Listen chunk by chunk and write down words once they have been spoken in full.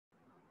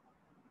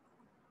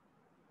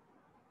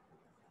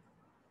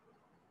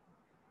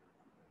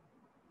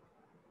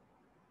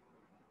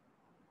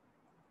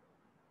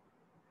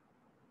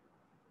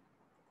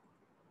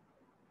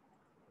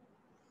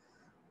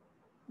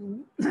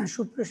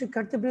সুপ্রিয়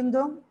শিক্ষার্থীবৃন্দ,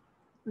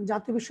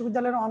 জাতীয়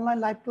বিশ্ববিদ্যালয়ের অনলাইন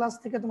লাইভ ক্লাস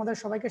থেকে তোমাদের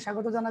সবাইকে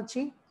স্বাগত জানাচ্ছি।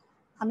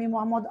 আমি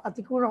মোহাম্মদ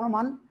আতিকুর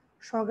রহমান,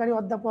 সহকারী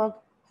অধ্যাপক,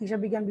 হিসাব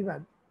বিজ্ঞান বিভাগ,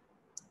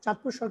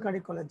 চাঁদপুর সরকারি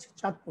কলেজ,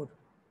 চাঁদপুর।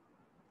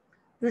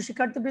 প্রিয়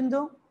শিক্ষার্থীবৃন্দ,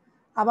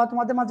 আবার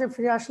তোমাদের মাঝে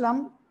ফিরে আসলাম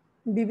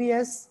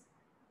বিবিএস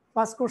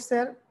ফার্স্ট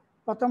কোর্সের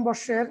প্রথম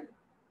বর্ষের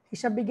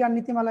হিসাব বিজ্ঞান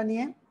নীতিমালা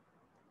নিয়ে।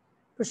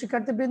 প্রিয়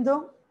শিক্ষার্থীবৃন্দ,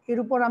 এর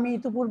উপর আমি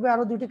ইতিপূর্বে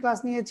আরও 2টি ক্লাস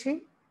নিয়েছি।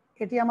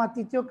 এটি আমার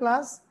 3য়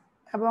ক্লাস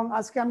এবং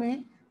আজকে আমি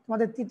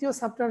তোমাদের 3য়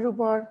চ্যাপ্টারের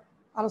উপর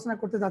আলোচনা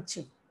করতে যাচ্ছি।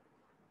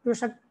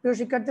 প্রিয়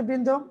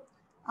শিক্ষার্থীবৃন্দ,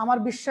 আমার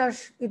বিশ্বাস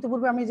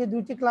ইতিপূর্বে আমি যে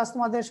 2টি ক্লাস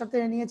তোমাদের সাথে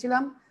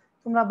নিয়েছিলাম,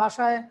 তোমরা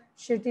বাসায়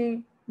সেটি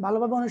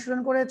ভালোভাবে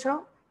অনুশীলন করেছ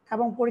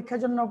এবং পরীক্ষার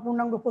জন্য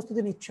পূর্ণাঙ্গ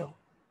প্রস্তুতি নিচ্ছ।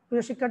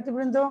 প্রিয়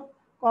শিক্ষার্থীবৃন্দ,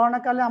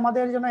 করোনাকালে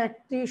আমাদের জন্য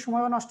একটি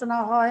সময়ও নষ্ট না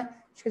হয়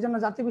সেজন্য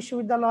জাতীয়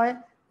বিশ্ববিদ্যালয়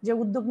যে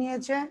উদ্যোগ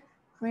নিয়েছে,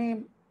 আমি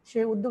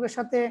সেই উদ্যোগের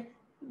সাথে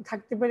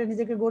থাকতে পেরে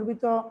নিজেকে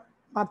গর্বিত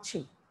ভাবছি।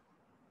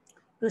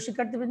 প্রিয়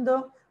শিক্ষার্থীবৃন্দ,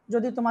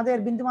 যদি তোমাদের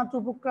বিন্দুমাত্র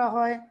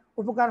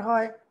উপকার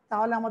হয়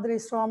তাহলে আমাদের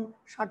এই শ্রম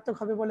সার্থক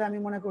হবে বলে আমি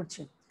মনে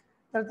করছি।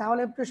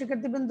 তাহলে প্রিয়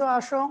শিক্ষার্থীবৃন্দ,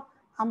 আসো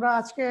আমরা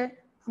আজকে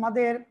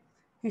আমাদের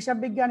হিসাব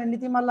বিজ্ঞানের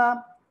নীতিমালা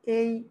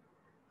এই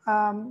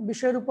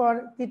বিষয়ের উপর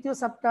 3য়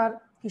চ্যাপ্টার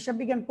হিসাব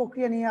বিজ্ঞান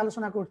প্রক্রিয়া নিয়ে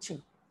আলোচনা করছি।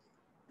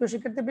 প্রিয়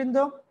শিক্ষার্থীবৃন্দ,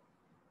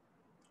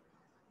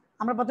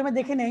 আমরা প্রথমে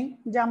দেখে নেই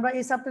যে আমরা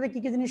এই চ্যাপ্টারে কী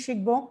কী জিনিস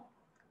শিখব।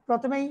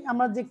 প্রথমেই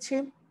আমরা দেখছি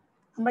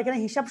আমরা এখানে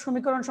হিসাব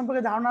সমীকরণ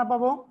সম্পর্কে ধারণা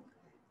পাবো।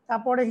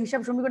 তারপরে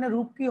হিসাব সমীকরণের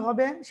রূপ কী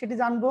হবে সেটি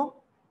জানবো।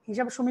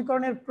 হিসাব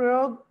সমীকরণের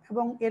প্রয়োগ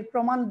এবং এর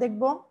প্রমাণ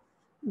দেখব।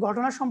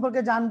 ঘটনা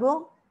সম্পর্কে জানবো,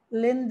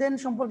 লেনদেন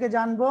সম্পর্কে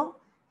জানবো,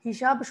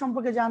 হিসাব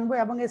সম্পর্কে জানবো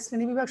এবং এর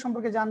শ্রেণীবিভাগ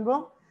সম্পর্কে জানবো।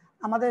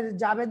 আমাদের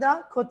জাবেদা,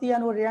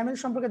 খতিয়ান ও রেয়ামিল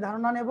সম্পর্কে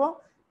ধারণা নেব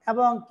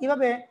এবং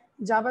কিভাবে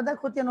জাবেদা,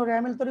 খতিয়ান ও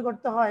রেয়ামিল তৈরি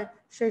করতে হয়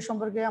সেই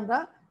সম্পর্কে আমরা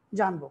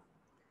জানবো।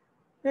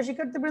 প্রিয়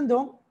শিক্ষার্থীবৃন্দ,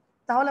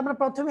 তাহলে আমরা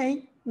প্রথমেই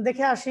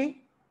দেখে আসি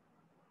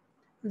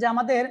যে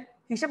আমাদের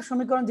হিসাব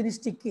সমীকরণ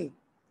জিনিসটি কী।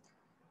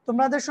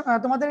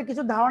 তোমাদের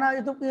কিছু ধারণা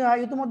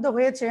ইতিমধ্যে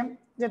হয়েছে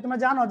যে তোমরা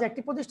জানো যে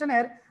একটি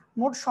প্রতিষ্ঠানের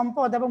মোট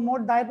সম্পদ এবং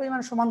মোট দায়ের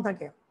পরিমাণ সমান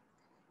থাকে।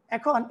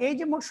 এখন এই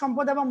যে মোট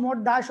সম্পদ এবং মোট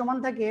দায় সমান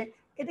থাকে,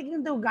 এটি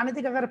কিন্তু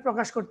গাণিতিক আকারে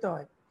প্রকাশ করতে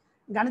হয়।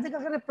 গাণিতিক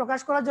আকারে প্রকাশ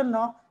করার জন্য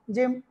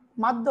যে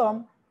মাধ্যম,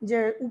 যে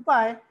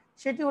উপায়,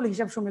 সেটি হলো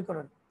হিসাব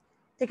সমীকরণ।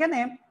 এখানে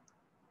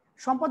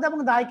সম্পদ এবং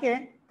দায়কে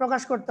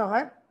প্রকাশ করতে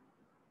হয়।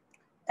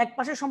 এক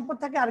পাশে সম্পদ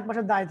থাকে, আরেক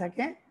পাশে দায়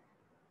থাকে।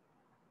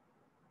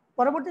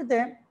 পরবর্তীতে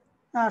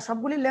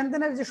সবগুলি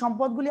লেনদেনের যে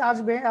সম্পদগুলি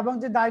আসবে এবং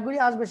যে দায়গুলি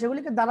আসবে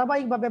সেগুলিকে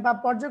ধারাবাহিকভাবে বা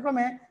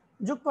পর্যায়ক্রমে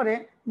যোগ করে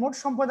মোট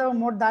সম্পদ এবং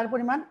মোট দায়ের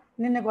পরিমাণ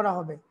নির্ণয় করা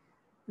হবে।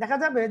 দেখা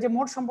যাবে যে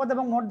মোট সম্পদ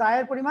এবং মোট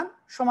দায়ের পরিমাণ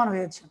সমান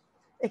হয়েছে।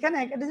 এখানে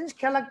একটা জিনিস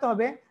খেয়াল রাখতে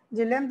হবে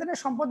যে লেনদেনের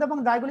সম্পদ এবং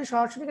দায়গুলি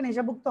সরাসরি এখানে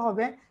হিসাবভুক্ত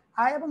হবে,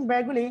 আয় এবং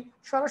ব্যয়গুলি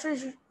সরাসরি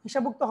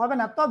হিসাবভুক্ত হবে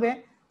না, তবে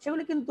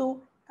সেগুলি কিন্তু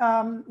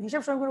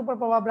হিসাব সমীকরণের উপর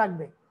প্রভাব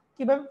রাখবে।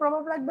 কীভাবে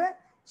প্রভাব রাখবে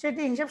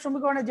সেটি হিসাব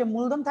সমীকরণে যে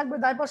মূলধন থাকবে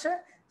দায় পাশে,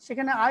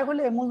 সেখানে আয়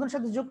হলে মূলধনের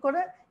সাথে যোগ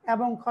করে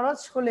এবং খরচ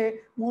হলে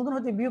মূলধন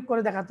হতে বিয়োগ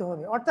করে দেখাতে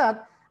হবে। অর্থাৎ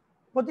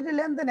প্রতিটি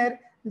লেনদেনের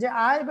যে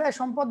আয়, ব্যয়,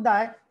 সম্পদ,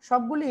 দায়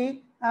সবগুলি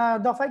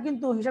দফায়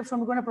কিন্তু হিসাব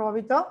সমীকরণে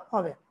প্রভাবিত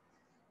হবে।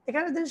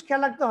 এখানে জিনিস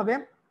খেয়াল রাখতে হবে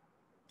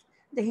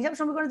যে হিসাব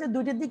সমীকরণে যে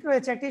 2টি দিক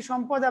রয়েছে, একটি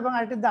সম্পদ এবং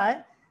আরেকটি দায়,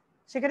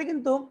 সেখানে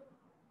কিন্তু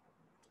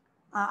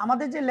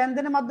আমাদের যে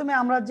লেনদেনের মাধ্যমে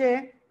আমরা যে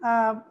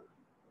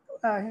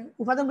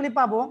উপাদানগুলি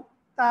পাবো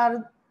তার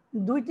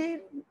 2টির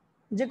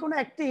যে কোনো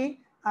একটি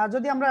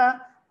যদি আমরা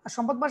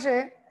সম্পদ পাশে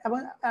এবং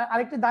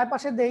আরেকটি দায়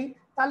পাশে দেই,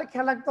 তাহলে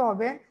খেয়াল রাখতে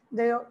হবে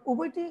যে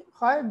উভয়টি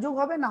হয় যোগ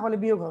হবে, না হলে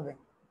বিয়োগ হবে।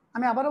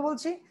 আমি আবারও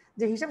বলছি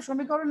যে হিসাব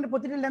সমীকরণের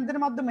প্রতিটি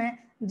লেনদেনের মাধ্যমে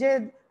যে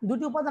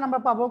 2টি উপাদান আমরা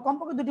পাবো,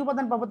 কমপক্ষে 2টি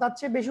উপাদান পাবো, তার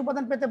চেয়ে বেশি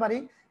উপাদান পেতে পারি।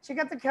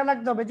 সেক্ষেত্রে খেয়াল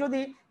রাখতে হবে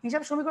যদি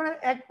হিসাব সমীকরণের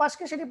এক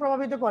পাশকে সেটি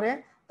প্রভাবিত করে,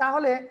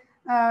 তাহলে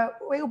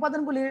ওই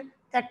উপাদানগুলির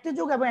একটি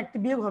যোগ এবং একটি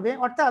বিয়োগ হবে।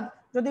 অর্থাৎ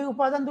যদি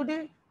উপাদান 2টি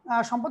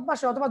সম্পদ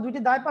পাশে অথবা 2টি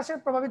দায় পাশে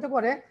প্রভাবিত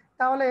করে,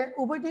 তাহলে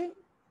উভয়টি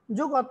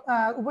যোগ,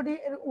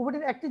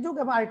 উভয়টির একটি যোগ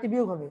এবং আরেকটি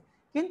বিয়োগ হবে।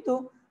 কিন্তু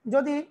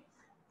যদি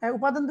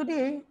উপাদান 2টি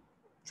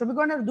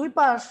সমীকরণের 2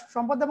 পাশ,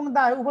 সম্পদ এবং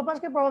দায় উভয়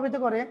পাশকে প্রভাবিত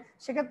করে,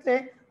 সেক্ষেত্রে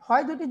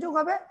হয় 2টি যোগ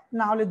হবে,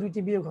 না হলে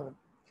 2টি বিয়োগ হবে।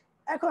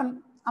 এখন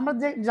আমরা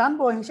যে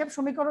জানবো হিসাব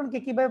সমীকরণকে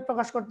কিভাবে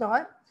প্রকাশ করতে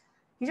হয়।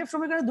 হিসাব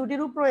সমীকরণের 2টি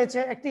রূপ রয়েছে,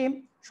 একটি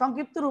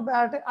সংক্ষিপ্ত রূপ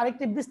আর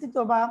আরেকটি বিস্তৃত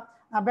বা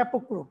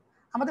ব্যাপক রূপ।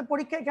 আমাদের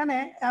পরীক্ষা এখানে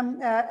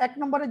 1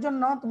 নম্বরের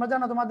জন্য তোমরা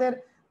জানো তোমাদের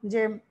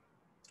যে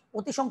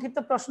অতি সংক্ষিপ্ত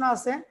প্রশ্ন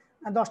আছে,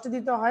 10টি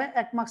দিতে হয়,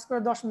 1 মার্কস করে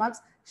 10 মার্কস।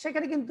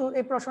 সেখানে কিন্তু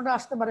এই প্রশ্নটা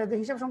আসতে পারে যে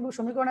হিসাব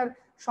সমীকরণের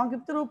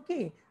সংক্ষিপ্ত রূপ কি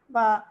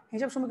বা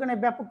হিসাব সমীকরণের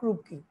ব্যাপক রূপ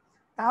কি।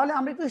 তাহলে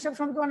আমরা একটু হিসাব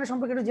সমীকরণের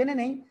সম্পর্কে একটু জেনে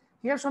নেই।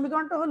 হিসাব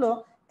সমীকরণটা হলো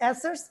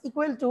assets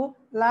equal to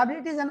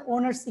লায়াবিলিটিজ and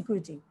owners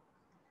equity.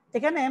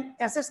 এখানে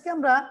অ্যাসেটসকে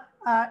আমরা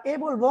এ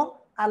বলবো,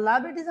 আর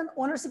লায়াবিলিটিজ অ্যান্ড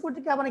ওনার্স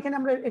ইকুইটিকে আবার এখানে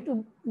আমরা একটু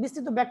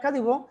বিস্তৃত ব্যাখ্যা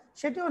দিব।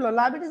 সেটি হলো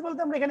লায়াবিলিটিজ বলতে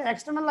আমরা এখানে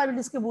এক্সটার্নাল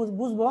লায়াবিলিটিসকে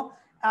বুঝবো,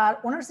 আর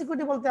ওনার্স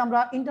ইকুইটি বলতে আমরা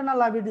ইন্টারনাল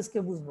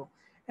লায়াবিলিটিসকে বুঝবো।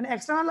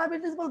 এক্সটার্নাল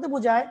লায়াবিলিটিস বলতে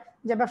বোঝায়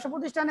যে ব্যবসা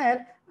প্রতিষ্ঠানের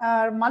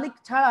মালিক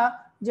ছাড়া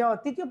যে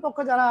তৃতীয় পক্ষ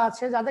যারা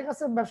আছে, যাদের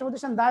কাছে ব্যবসা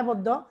প্রতিষ্ঠান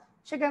দায়বদ্ধ,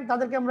 সেখানে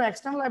তাদেরকে আমরা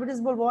এক্সটার্নাল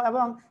লায়াবিলিটিস বলবো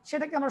এবং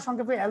সেটাকে আমরা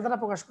সংক্ষেপে এল দ্বারা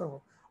প্রকাশ করব।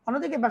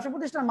 অন্যদিকে ব্যবসা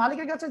প্রতিষ্ঠান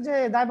মালিকের কাছে যে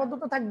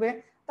দায়বদ্ধতা থাকবে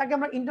তাকে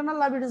আমরা ইন্টারনাল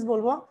লায়াবিলিটিস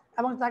বলবো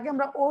এবং তাকে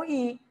আমরা ওই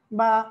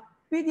বা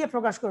পি দিয়ে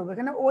প্রকাশ করবো।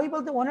 এখানে ওই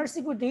বলতে ওনার্স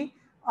ইকুইটি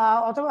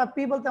অথবা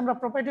পি বলতে আমরা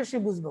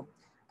প্রপার্টিশিপ বুঝবো।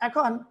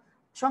 এখন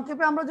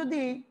সংক্ষেপে আমরা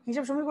যদি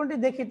হিসাব সমীকরণটি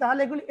দেখি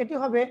তাহলে এটি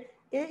হবে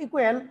এ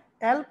ইকুয়াল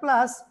এল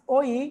প্লাস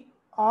ওই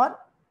অর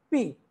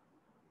পি।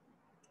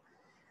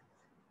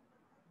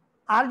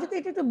 আর যদি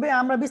এটি একটু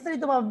আমরা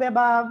বিস্তারিত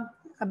বা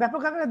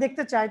ব্যাপক আকারে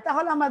দেখতে চাই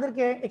তাহলে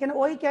আমাদেরকে এখানে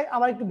ওইকে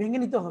আবার একটু ভেঙে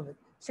নিতে হবে।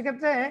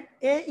 সেক্ষেত্রে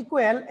এ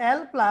ইকুয়াল এল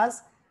প্লাস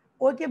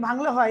ওইকে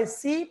ভাঙলে হয়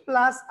সি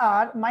প্লাস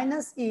আর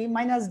মাইনাস ই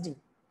মাইনাস ডি।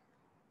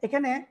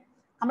 এখানে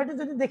আমরা একটু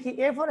যদি দেখি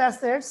A for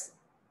assets,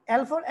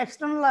 L for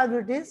external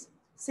liabilities,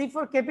 C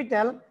for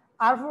capital,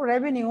 R for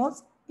revenues,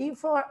 E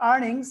for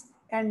earnings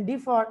and D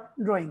for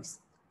drawings.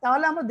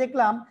 তাহলে আমরা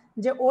দেখলাম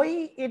যে ওই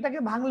এটাকে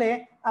ভাঙলে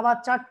আবার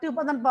 4টি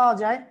উপাদান পাওয়া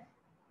যায়।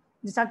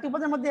 যে 4টি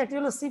উপাদানের মধ্যে একটি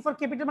হলো সি ফর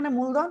ক্যাপিটাল মানে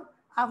মূলধন,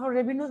 আর ফর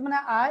রেভিনিউজ মানে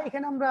আয়,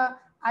 এখানে আমরা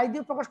আয়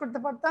দিয়ে প্রকাশ করতে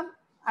পারতাম,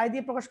 আয়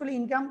দিয়ে প্রকাশ করলে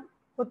ইনকাম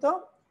হতো।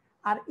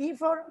 আর ই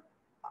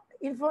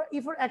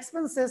ফর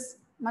এক্সপেন্সেস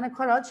মানে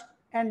খরচ,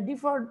 অ্যান্ড ডি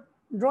ফর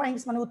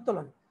ড্রয়িংস মানে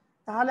উত্তোলন।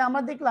 তাহলে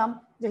আমরা দেখলাম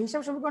যে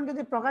হিসাব সমীকরণ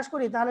যদি প্রকাশ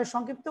করি তাহলে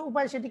সংক্ষিপ্ত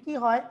উপায় সেটি কি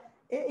হয়,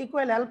 এ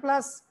ইকুয়াল এল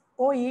প্লাস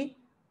ওই,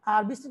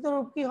 আর বিস্তৃত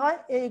রূপ কি হয়,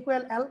 এ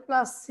ইকুয়াল এল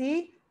প্লাস সি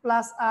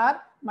প্লাস আর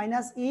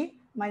মাইনাস ই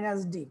মাইনাস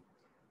ডি।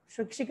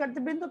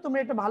 শিক্ষার্থীবৃন্দ তোমরা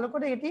এটা ভালো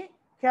করে এটি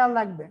খেয়াল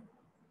রাখবে।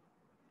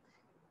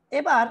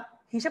 এবার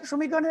হিসাব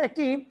সমীকরণের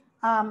একটি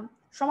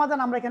সমাধান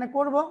আমরা এখানে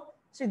করব,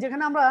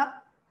 যেখানে আমরা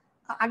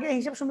আগে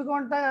হিসাব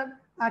সমীকরণটা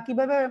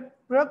কিভাবে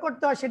প্রয়োগ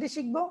করতে হয় সেটি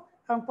শিখব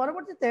এবং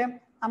পরবর্তীতে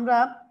আমরা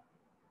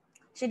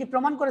সেটি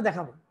প্রমাণ করে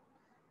দেখাবো।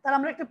 তাহলে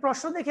আমরা একটি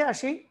প্রশ্ন দেখে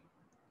আসি।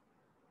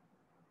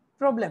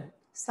 Problem: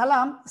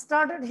 Salam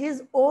started his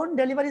own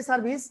delivery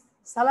service,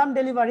 Salam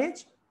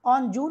Deliveries,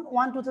 on June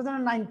 1,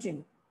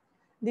 2019.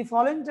 The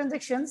following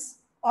transactions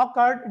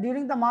occurred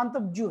during the month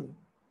of June.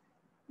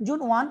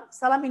 June 1,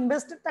 Salam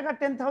invested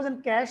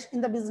 10,000 cash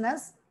in the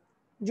business.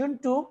 June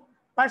 2,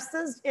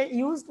 purchased a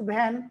used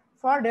van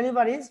for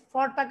deliveries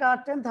for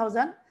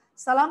 10,000.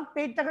 Salam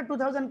paid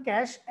 2,000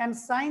 cash and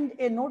signed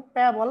a note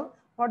payable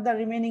for the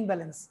remaining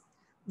balance.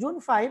 June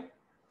 5,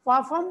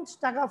 performed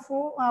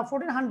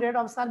 1,400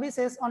 of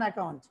services on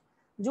account.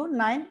 June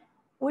 9,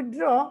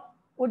 withdraw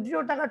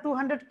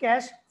 200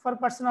 cash for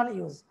personal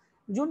use.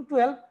 June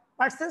 12,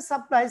 purchase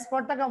supplies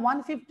for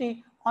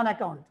 150 on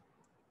account.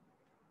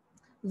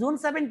 June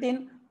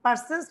 17,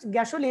 purchased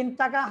gasoline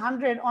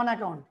 100 on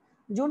account.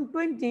 June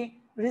 20,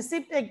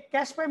 received a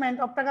cash payment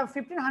of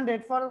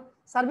 1,500 for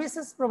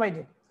services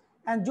provided.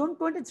 And June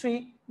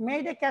 23,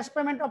 made a cash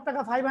payment of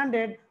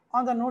 500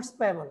 on the notes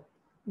payable.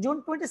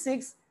 June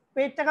 26,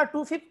 paid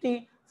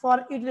 250 for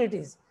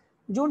utilities.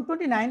 June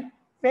 29,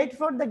 paid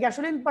for the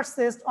gasoline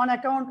purchased on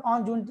account on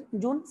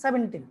June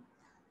 17.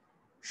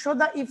 Show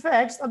the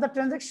effects of the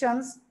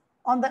transactions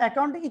on the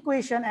accounting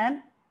equation and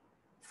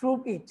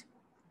prove it.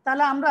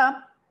 তাহলে আমরা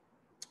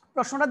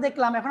প্রশ্নটা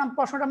দেখলাম, এখন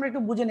প্রশ্নটা আমরা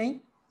একটু বুঝে নেই।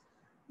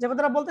 যে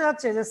কথাটা বলতে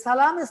যাচ্ছে যে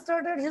সালাম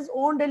started his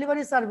own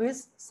delivery service,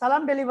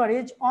 সালাম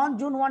ডেলিভারিজ, অন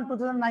জুন 1,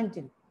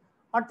 2019।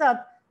 অর্থাৎ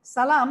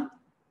সালাম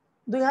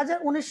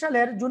 2019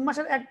 সালের জুন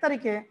মাসের 1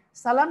 তারিখে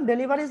সালাম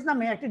ডেলিভারিজ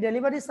নামে একটি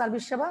ডেলিভারি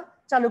সার্ভিস সেবা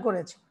চালু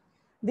করেছে।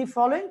 The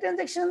following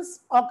transactions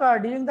ochre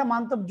during the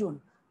month of June.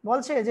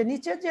 বলছে যে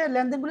নিচের যে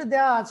লেনদেনগুলি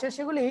দেওয়া আছে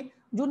সেগুলি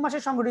জুন মাসে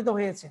সংঘটিত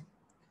হয়েছে।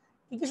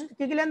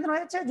 কি কি লেনদেন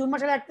হয়েছে? জুন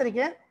মাসের 1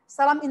 তারিখে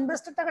সালাম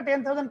invested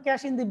 10,000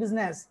 cash in the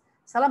business.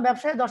 সালাম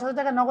ব্যবসায় 10,000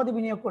 টাকা নগদে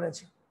বিনিয়োগ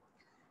করেছে।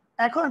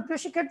 এখন প্রিয়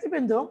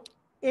শিক্ষার্থীবৃন্দ,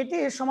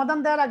 এটির সমাধান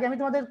দেওয়ার আগে আমি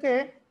তোমাদেরকে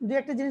দু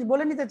একটা জিনিস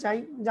বলে নিতে চাই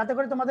যাতে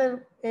করে তোমাদের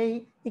এই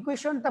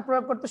ইকুয়েশনটা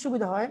প্রয়োগ করতে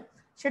সুবিধা হয়।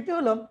 সেটি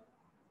হলো,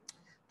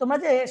 তোমরা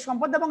যে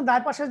সম্পদ এবং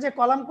দায় পাশের যে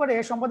কলাম করে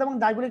সম্পদ এবং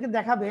দায়গুলিকে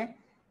দেখাবে,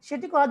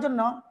 সেটি করার জন্য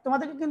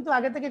তোমাদেরকে কিন্তু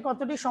আগে থেকে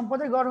কতটি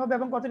সম্পদের গড় হবে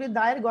এবং কতটি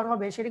দায়ের গড়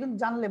হবে সেটি কিন্তু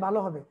জানলে ভালো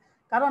হবে।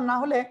 কারণ না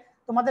হলে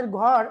তোমাদের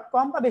ঘর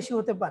কম বা বেশি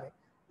হতে পারে।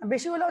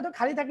 বেশি হলে হয়তো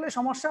খালি থাকলে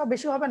সমস্যা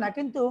বেশি হবে না,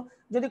 কিন্তু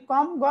যদি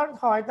কম গড়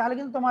হয় তাহলে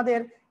কিন্তু তোমাদের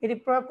এটি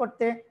প্রয়োগ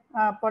করতে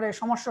পরে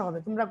সমস্যা হবে,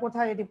 তোমরা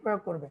কোথায় এটি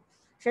প্রয়োগ করবে।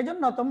 সেই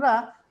জন্য তোমরা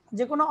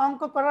যে কোনো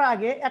অঙ্ক করার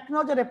আগে এক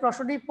নজরে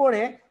প্রশ্নটি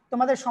পড়ে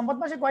তোমাদের সম্পদ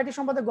পাশে কয়টি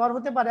সম্পদের গড়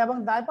হতে পারে এবং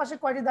দায় পাশে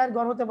কয়টি দায়ের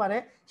গড় হতে পারে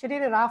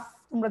সেটির রাফ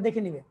তোমরা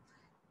দেখে নিবে।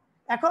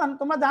 এখন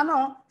তোমরা জানো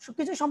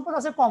কিছু সম্পদ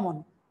আছে কমন,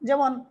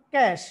 যেমন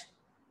ক্যাশ,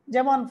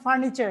 যেমন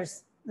ফার্নিচার্স,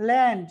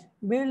 ল্যান্ড,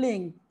 বিল্ডিং,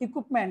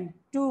 ইকুইপমেন্ট,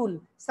 টুল,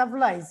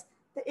 সাপ্লাইজ।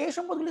 তো এই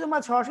সম্পদগুলি তোমরা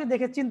সরাসরি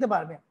দেখে চিনতে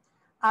পারবে।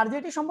 আর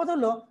যেটি সম্পদ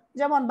হলো,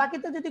 যেমন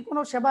বাকিতে যদি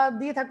কোনো সেবা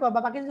দিয়ে থাকো বা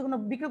বাকি যদি কোনো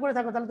বিক্রি করে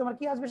থাকো তাহলে তোমার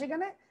কি আসবে,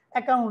 সেখানে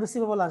অ্যাকাউন্ট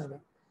রিসিভেবল আসবে।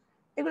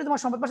 এগুলো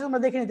তোমার সম্পদ পাশে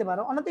তোমরা দেখে নিতে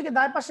পারো। অন্যদিকে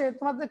দায় পাশে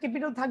তোমাদের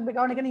ক্যাপিটাল থাকবে,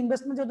 কারণ এখানে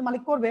ইনভেস্টমেন্ট যেহেতু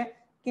মালিক করবে,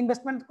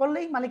 ইনভেস্টমেন্ট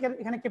করলেই মালিকের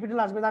এখানে ক্যাপিটাল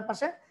আসবে দায়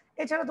পাশে।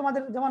 এছাড়া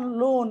তোমাদের যেমন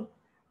loan,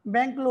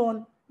 bank loan,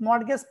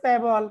 mortgage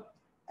payable,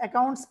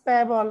 accounts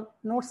payable,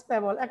 notes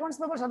payable. Accounts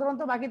payable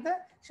সাধারণত বাকিতে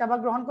সেবা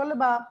গ্রহণ করলে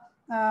বা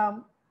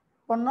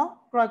পণ্য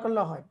ক্রয়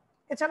করলে হয়।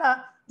 এছাড়া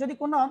যদি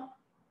কোনো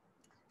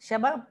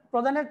সেবা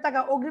প্রদানের টাকা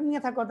অগ্রিম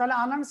নিয়ে থাকো তাহলে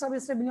আনআর্নড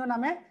সার্ভিস রেভিনিউ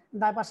নামে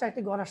দায় পাশে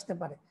একটি গড় আসতে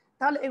পারে।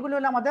 তাহলে এগুলো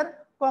হলো আমাদের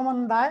কমন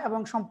দায় এবং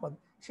সম্পদ।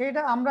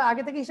 সেটা আমরা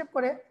আগে থেকে হিসাব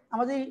করে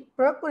আমরা যদি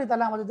প্রয়োগ করি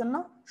তাহলে আমাদের জন্য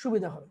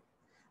সুবিধা হবে।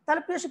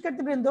 তাহলে প্রিয়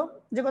শিক্ষার্থীবৃন্দ,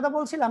 যে কথা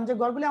বলছিলাম যে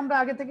গড়গুলি আমরা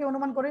আগে থেকে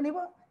অনুমান করে নিব।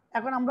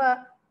 এখন আমরা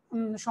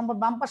সম্পদ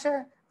বাম পাশে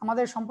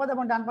আমাদের সম্পদ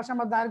এবং ডান পাশে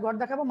আমরা দায়ের গড়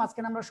দেখাবো,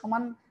 মাঝখানে আমরা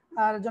সমান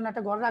জন্য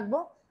একটা গড় রাখবো।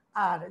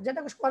 আর যেটা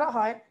করা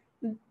হয়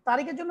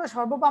তারিখের জন্য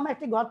সর্ববামে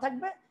একটি গড়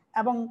থাকবে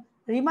এবং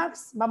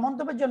রিমার্কস বা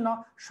মন্তব্যের জন্য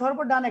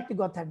সর্বডান একটি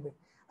গড় থাকবে।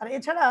 আর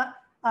এছাড়া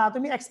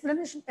তুমি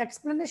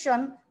এক্সপ্লেনেশন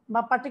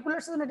বা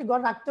পার্টিকুলার্স জন্য একটি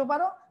গড় রাখতেও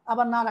পারো,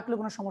 আবার না রাখলেও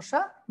কোনো সমস্যা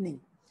নেই।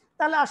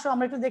 তাহলে আসো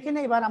আমরা একটু দেখে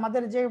নিই এবার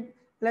আমাদের যে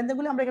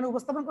লেনদেনগুলি আমরা এখানে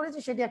উপস্থাপন করেছি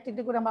সেটি একটি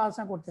একটি করে আমরা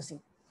আলোচনা করতেছি।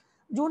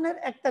 জুনের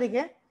 1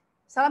 তারিখে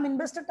সালাম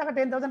ইনভেস্টেড টাকা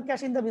 10,000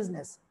 ক্যাশ ইন দ্য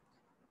বিজনেস।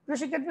 প্রিয়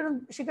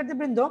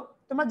শিক্ষার্থীবৃন্দ,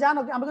 তোমরা জানো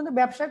আমরা কিন্তু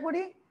ব্যবসা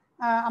করি,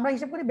 আমরা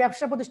হিসাব করি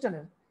ব্যবসা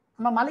প্রতিষ্ঠানের,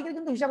 আমরা মালিকের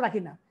কিন্তু হিসাব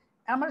রাখি না।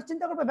 আমরা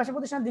চিন্তা করবো ব্যবসা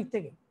প্রতিষ্ঠানের দিক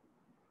থেকে।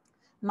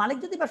 মালিক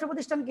যদি ব্যবসা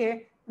প্রতিষ্ঠানকে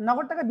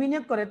নগদ টাকা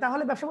বিনিয়োগ করে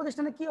তাহলে ব্যবসা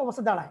প্রতিষ্ঠানের কি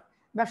অবস্থা দাঁড়ায়?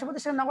 ব্যবসা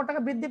প্রতিষ্ঠানের নগদ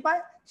টাকা বৃদ্ধি পায়,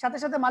 সাথে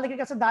সাথে মালিকের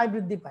কাছে দায়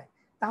বৃদ্ধি পায়।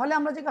 তাহলে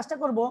আমরা যে কাজটা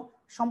করব,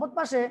 সম্পদ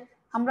পাশে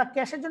আমরা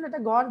ক্যাশের জন্য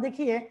একটা গড়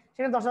দেখিয়ে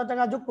সেখানে 10,000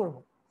 টাকা যোগ করব।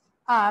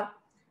 আর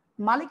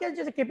মালিকের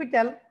যে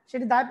ক্যাপিটাল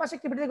সেটি দায় পাশে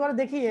ক্যাপিটাল গড়ে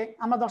দেখিয়ে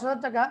আমরা 10,000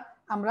 টাকা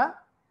আমরা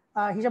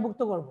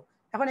হিসাবভুক্ত করব।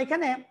 এখন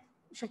এখানে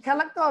খেয়াল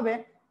রাখতে হবে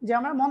যে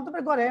আমরা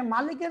মন্তব্যের ঘরে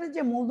মালিকের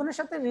যে মূলধনের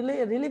সাথে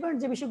রিলেভেন্ট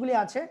যে বিষয়গুলি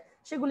আছে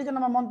সেগুলি যেন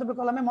আমরা মন্তব্য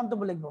কলামে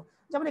মন্তব্য লিখবো।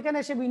 যেমন এখানে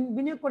সে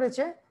বিনিয়োগ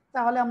করেছে,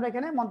 তাহলে আমরা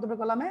এখানে মন্তব্য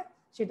কলামে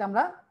সেটা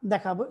আমরা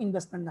দেখাবো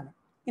ইনভেস্টমেন্ট নামে,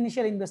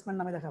 ইনিশিয়াল ইনভেস্টমেন্ট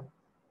নামে দেখাবো।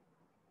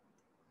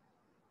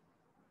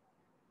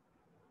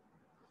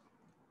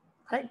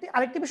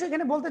 আরেকটি বিষয়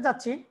এখানে বলতে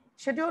চাচ্ছি,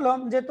 সেটি হলো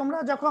যে তোমরা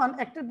যখন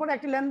একটির পর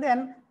একটি লেনদেন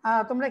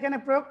তোমরা এখানে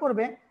প্রয়োগ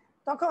করবে,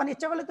 তখন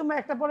ইচ্ছা করলে তোমরা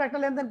একটার পর একটা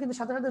লেনদেন কিন্তু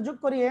সাথে সাথে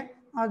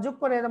যোগ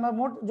করে তোমরা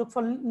মোট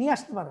যোগফল নিয়ে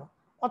আসতে পারো,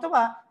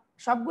 অথবা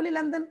সবগুলি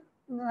লেনদেন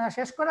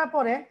শেষ করার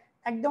পরে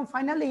একদম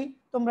ফাইনালি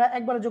তোমরা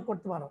একবারে যোগ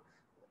করতে পারো।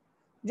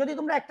 যদি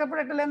তোমরা একটার পর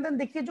একটা লেনদেন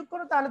দেখিয়ে যোগ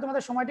করো তাহলে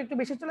তোমাদের সময়টা একটু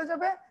বেশি চলে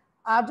যাবে,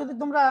 আর যদি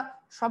তোমরা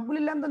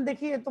সবগুলি লেনদেন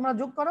দেখিয়ে তোমরা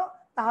যোগ করো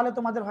তাহলে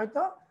তোমাদের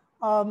হয়তো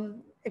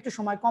একটু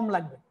সময় কম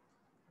লাগবে।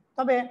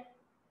 তবে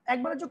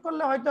একবারে যোগ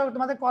করলে হয়তো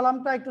তোমাদের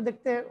কলামটা একটু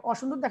দেখতে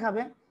অসুন্দর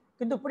দেখাবে,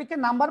 কিন্তু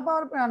পরীক্ষায়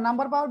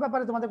নাম্বার পাওয়ার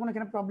ব্যাপারে তোমাদের কোনো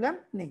এখানে প্রবলেম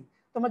নেই।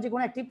 তোমরা যে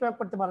কোনো একটি প্রয়োগ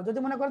করতে পারো। যদি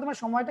মনে করো তোমার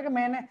সময়টাকে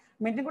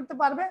মেনটেন করতে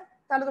পারবে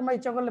তাহলে তোমরা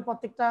ইচ্ছা করলে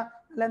প্রত্যেকটা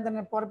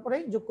লেনদেনের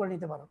পরেই যোগ করে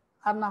নিতে পারো,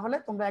 আর না হলে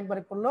তোমরা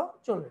একবারে করলেও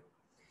চলবে।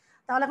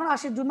 তাহলে এখন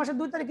আসি জুন মাসের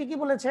 2 তারিখে কি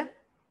বলেছে।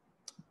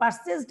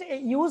 Purchased A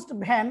used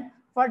van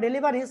for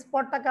deliveries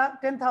for টাকা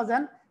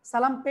 10,000,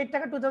 সালাম পেড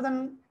টাকা 2,000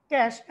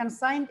 cash and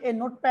signed A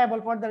note payable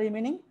for the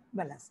remaining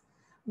balance.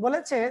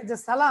 বলেছে যে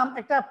সালাম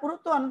একটা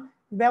পুরাতন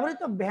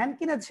ব্যবহৃত ভ্যান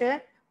কিনেছে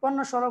পণ্য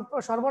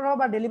সরবরাহ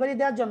বা ডেলিভারি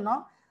দেওয়ার জন্য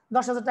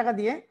 10,000 টাকা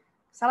দিয়ে।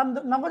 সালাম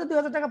নগদে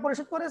 2,000 টাকা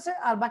পরিশোধ করেছে,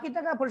 আর বাকি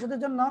টাকা পরিশোধের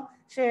জন্য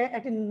সে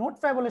একটি নোট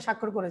পেয়েবলে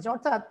স্বাক্ষর করেছে,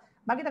 অর্থাৎ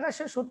বাকি টাকা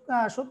সে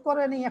সুদ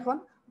করেনি, এখন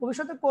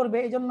ভবিষ্যতে করবে,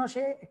 এই জন্য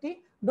সে একটি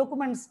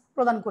ডকুমেন্টস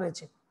প্রদান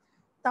করেছে।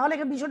 তাহলে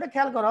এই বিষয়টা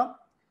খেয়াল করো,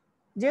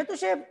 যেহেতু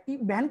সে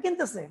ভ্যান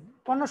কিনতেছে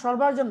পণ্য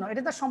সরবরাহের জন্য,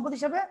 এটা তার সম্পদ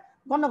হিসেবে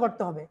গণ্য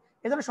করতে হবে।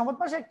 এই জন্য সম্পদ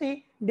পাশে একটি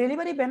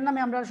ডেলিভারি ভ্যান নামে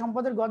আমরা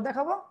সম্পদের গড়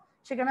দেখাবো,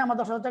 সেখানে আমরা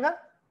 10,000 টাকা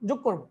যোগ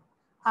করব।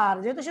 আর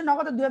যেহেতু সে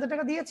নগদে 2,000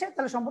 টাকা দিয়েছে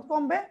তাহলে সম্পদ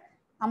কমবে,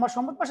 আমরা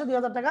সম্পদ পাশে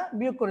 2,000 টাকা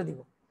বিয়োগ করে দিব।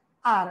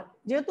 আর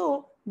যেহেতু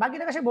বাকি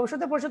টাকা সে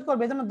ভবিষ্যতে পরিশোধ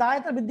করবে, এই জন্য দায়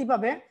তার বৃদ্ধি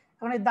পাবে।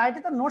 এখন এই দায়টি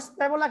তার নোটস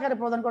পেবল আকারে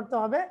প্রদান করতে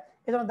হবে,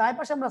 এই জন্য দায়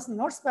পাশে আমরা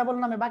নোটস পেবল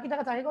নামে বাকি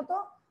টাকা থাকে কত,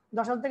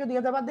 10,000 থেকে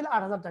 2,000 বাদ দিলে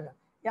 8,000 টাকা,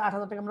 এই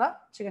 8,000 টাকা আমরা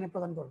সেখানে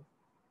প্রদান করব।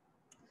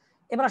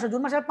 এবার আসো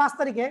জুন মাসের 5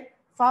 তারিখে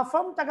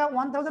পারফর্ম টাকা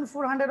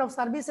 1,400 অফ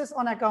সার্ভিসেস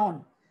অন অ্যাকাউন্ট।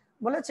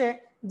 বলেছে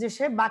যে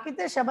সে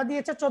বাকিতে সেবা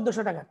দিয়েছে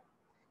 1,400 টাকা।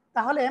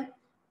 তাহলে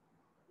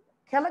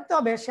খেয়াল রাখতে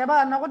হবে সেবা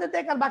নগদের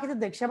দেখ আর বাকিতে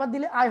দেখ, সেবা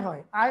দিলে আয়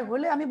হয়, আয়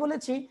হলে আমি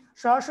বলেছি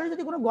সরাসরি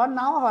যদি কোনো গড়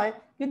নাও হয়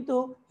কিন্তু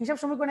হিসাব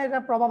সমীকরণে এটা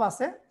প্রভাব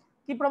আছে।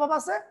 কি প্রভাব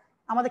আছে?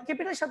 আমাদের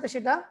ক্যাপিটালের সাথে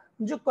সেটা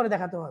যোগ করে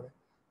দেখাতে হবে।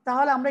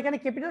 তাহলে আমরা এখানে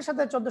ক্যাপিটালের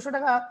সাথে 1,400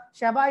 টাকা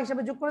সেবা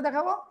হিসেবে যোগ করে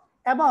দেখাবো,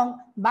 এবং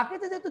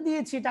বাকিতে যেহেতু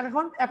দিয়েছি টাকা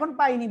এখন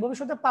পাইনি,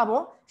 ভবিষ্যতে পাবো,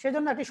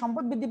 সেজন্য একটি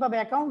সম্পদ বৃদ্ধি পাবে,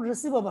 অ্যাকাউন্ট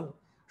রিসিভেবল।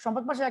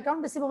 সম্পদ পাশে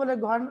অ্যাকাউন্ট রিসিভেবলের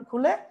ঘর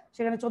খুলে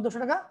সেখানে 1,400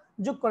 টাকা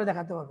যোগ করে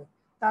দেখাতে হবে।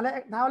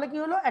 তাহলে কি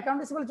হলো, অ্যাকাউন্ট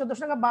রিসিভেবল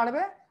 1,400 টাকা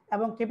বাড়বে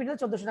এবং ক্যাপিটাল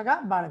 1,400 টাকা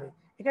বাড়বে।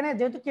 এখানে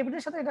যেহেতু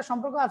ক্যাপিটালের সাথে এটা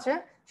সম্পর্ক আছে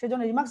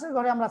সেজন্য রিমার্কসের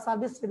ঘরে আমরা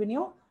সার্ভিস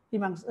রেভিনিউ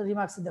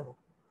রিমার্কস দেব।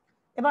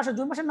 এবার আসলে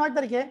জুন মাসের 9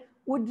 তারিখে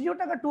উইথড্র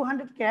টাকা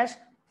 200 ক্যাশ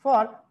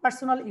ফর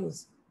পার্সোনাল ইউজ।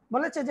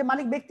 বলেছে যে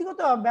মালিক ব্যক্তিগত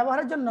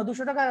ব্যবহারের জন্য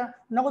 200 টাকা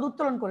নগদ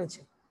উত্তোলন করেছে।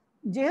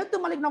 যেহেতু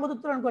মালিক নগদ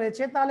উত্তোলন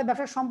করেছে তাহলে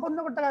ব্যবসার সম্পদ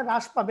নগদ টাকা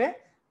হ্রাস পাবে,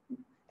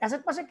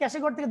 অ্যাসেট পাশে ক্যাশে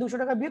ঘর থেকে 200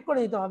 টাকা বিয়োগ করে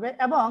দিতে হবে,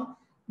 এবং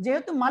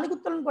যেহেতু মালিক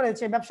উত্তোলন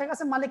করেছে ব্যবসার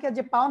কাছে মালিকের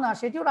যে পাওনা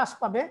সেটিও হ্রাস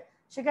পাবে,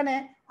 সেখানে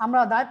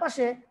আমরা দায়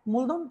পাশে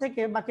মূলধন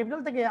থেকে বা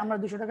ক্যাপিটাল থেকে আমরা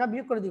 200 টাকা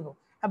বিয়োগ করে দিব,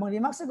 এবং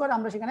রিমার্কসের ঘরে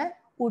আমরা সেখানে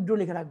উইথড্র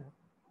লিখে রাখবো।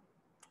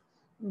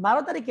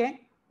 12 তারিখে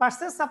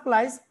পারচেজ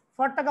সাপ্লাইজ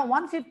ফর টাকা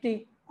 150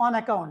 অন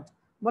অ্যাকাউন্ট।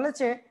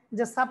 বলেছে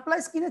যে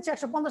সাপ্লাইজ কিনেছে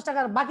 150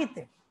 টাকার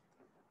বাকিতে।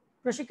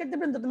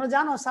 শিক্ষার্থীবৃন্দ তোমরা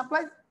জানো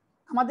সাপ্লাই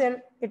আমাদের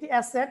এটি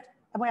অ্যাসেট,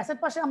 এবং অ্যাসেট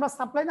পাশে আমরা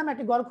সাপ্লাই নামে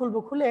একটি ঘর খুলবো,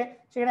 খুলে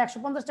সেখানে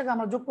 150 টাকা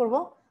আমরা যোগ করব,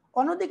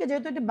 অন্যদিকে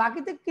যেহেতু এটি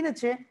বাকিতে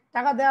কিনেছে,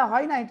 টাকা দেওয়া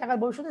হয় নাই, টাকা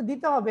ভবিষ্যতে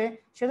দিতে হবে,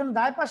 সেজন্য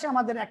দায় পাশে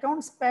আমাদের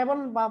অ্যাকাউন্টস পেয়েবল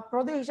বা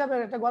প্রদেয় হিসাবে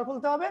একটা ঘর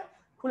খুলতে হবে,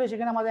 খুলে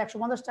সেখানে আমাদের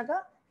 150 টাকা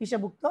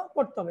হিসাবভুক্ত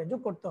করতে হবে, যোগ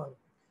করতে হবে।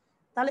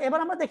 তাহলে এবার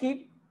আমরা দেখি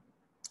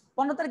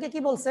 15 তারিখে কি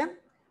বলছে,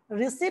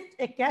 received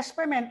a cash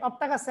payment of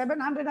টাকা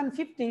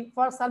 750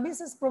 for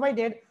services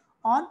provided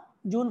on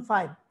June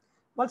 5।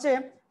 বলছে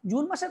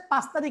জুন মাসের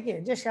 5 তারিখে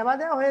যে সেবা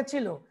দেওয়া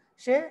হয়েছিল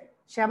সে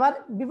সেবার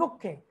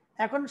বিপক্ষে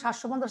এখন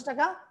 750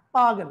 টাকা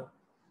পাওয়া গেল।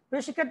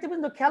 প্রিয়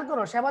শিক্ষার্থীবৃন্দ খেয়াল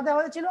করো, সেবা দেওয়া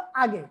হয়েছিল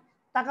আগে,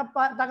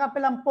 টাকা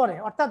পেলাম পরে,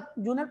 অর্থাৎ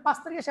জুনের 5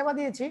 তারিখে সেবা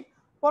দিয়েছি,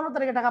 15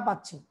 তারিখে টাকা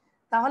পাচ্ছি।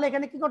 তাহলে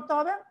এখানে কি করতে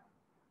হবে,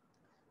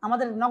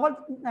 আমাদের নগদ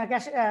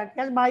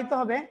ক্যাশ বাড়াইতে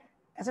হবে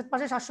অ্যাসেট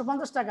পাশে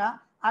 750 টাকা,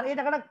 আর এই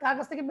টাকাটা কার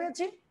কাছ থেকে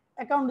পেয়েছি,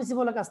 অ্যাকাউন্ট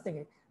রিসিভেবলের কাছ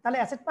থেকে। তাহলে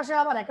অ্যাসেট পাশে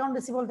আবার অ্যাকাউন্ট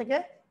রিসিভেবল থেকে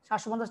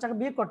 750 টাকা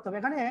বিয়োগ করতে হবে।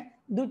 এখানে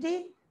দুইটি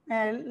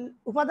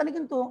উপাদানই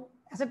কিন্তু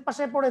অ্যাসেট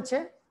পাশে পড়েছে,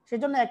 সেই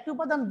জন্য একটি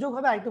উপাদান যোগ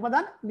হবে, আরেকটি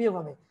উপাদান বিয়োগ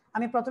হবে।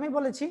 আমি প্রথমেই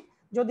বলেছি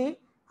যদি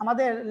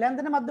আমাদের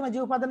লেনদেনের মাধ্যমে যে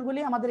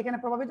উপাদানগুলি আমাদের এখানে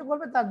প্রভাবিত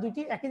করবে তার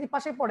দুইটি একই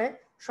পাশে পড়ে,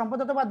 সম্পদ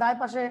অথবা দায়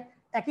পাশে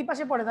একই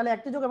পাশে পড়ে, তাহলে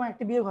একটি যোগ এবং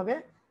একটি বিয়োগ হবে।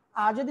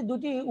 আর যদি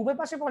দুটি উভয়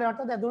পাশে পড়ে,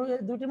 অর্থাৎ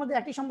দুইটির মধ্যে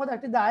একটি সম্পদ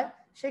একটি দায়,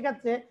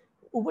 সেক্ষেত্রে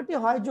উভয়টি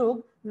হয় যোগ,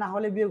 না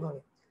হলে বিয়োগ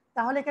হবে।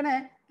 তাহলে এখানে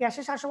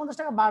ক্যাশে 750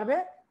 টাকা বাড়বে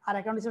আর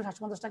অ্যাকাউন্ট হিসেবে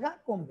 750 টাকা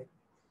কমবে।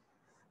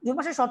 জুন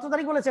মাসের 17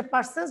 তারিখ বলেছে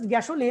পারচেসড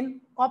গ্যাসোলিন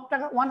অফ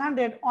টাকা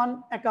 100 অন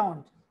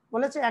অ্যাকাউন্ট।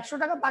 বলেছে 100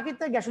 টাকা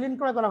বাকিতে গ্যাসোলিন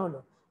ক্রয় করা হলো।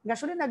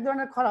 গ্যাসোলিন এক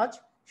ধরনের খরচ,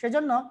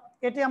 সেজন্য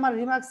এটি আমার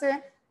রিমার্কসে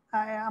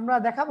আমরা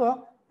দেখাবো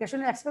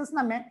গ্যাসোলিন এক্সপেন্স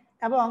নামে,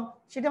 এবং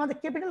সেটা আমাদের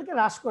ক্যাপিটালকে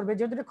হ্রাস করবে,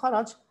 যেহেতু এটা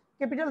খরচ,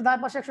 ক্যাপিটাল দায়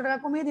পাশে 100 টাকা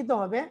কমিয়ে দিতে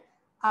হবে।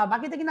 আর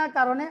বাকিতে কেনার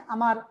কারণে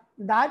আমার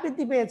দায়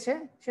বৃদ্ধি পেয়েছে,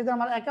 সেজন্য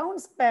আমার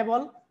অ্যাকাউন্টস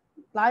পেয়েবল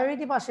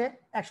লায়াবিলিটি পাশে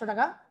 100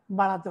 টাকা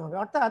বাড়াতে হবে,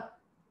 অর্থাৎ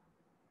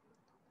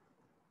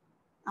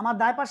আমার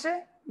দায় পাশে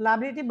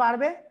লায়াবিলিটি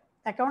বাড়বে,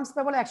 অ্যাকাউন্টস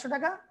পেয়েবল 100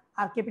 টাকা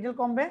আর ক্যাপিটাল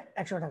কমবে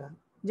 100 টাকা।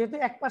 যেহেতু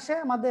এক পাশে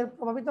আমাদের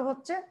প্রভাবিত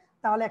হচ্ছে,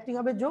 তাহলে একটি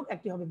হবে যোগ,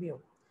 একটি হবে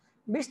বিয়োগ।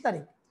 20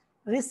 তারিখ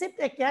received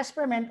a cash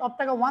payment of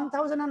টাকা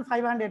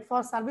 1500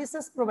 ফর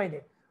সার্ভিসেস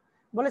প্রোভাইডেড।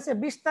 বলেছে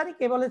 20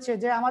 তারিখে বলেছে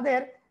যে আমাদের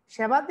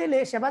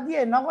সেবা দিয়ে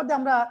নগদে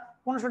আমরা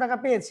 1500 টাকা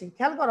পেয়েছি।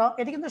 খেয়াল করো,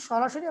 এটি কিন্তু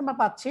সরাসরি আমরা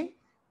পাচ্ছি,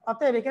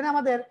 অতএব এখানে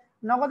আমাদের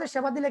নগদের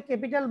সেবা দিলে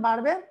ক্যাপিটাল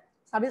বাড়বে,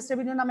 সার্ভিস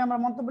রেভিনিউ নামে আমরা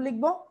মন্তব্য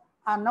লিখবো,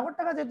 আর নগদ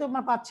টাকা যেহেতু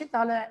আমরা পাচ্ছি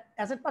তাহলে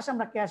অ্যাসেট পাশে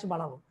আমরা ক্যাশ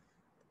বাড়াবো,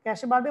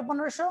 ক্যাশে বাড়বে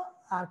 1500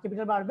 আর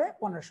ক্যাপিটাল বাড়বে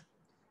 1500।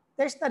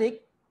 23 তারিখ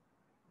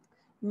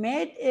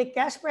made a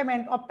cash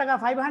payment of টাকা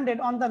 500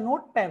 অন দ্য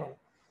নোট পেয়েবল।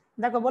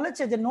 দেখো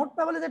বলেছে যে নোট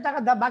পেয়েবলে যে টাকা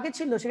বাকি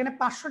ছিল সেখানে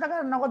 500 টাকা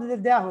নগদ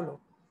দেওয়া হলো।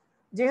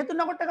 যেহেতু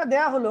নগদ টাকা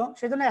দেওয়া হলো,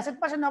 সেজন্য অ্যাসেট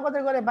পাশে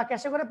নগদের ঘরে বা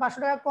ক্যাশে করে 500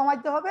 টাকা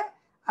কমাইতে হবে,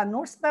 আর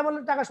নোটস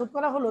পেয়েবলের টাকা শোধ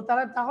করা হলো,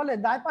 তাহলে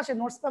দায় পাশে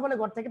নোটস পেয়েবলের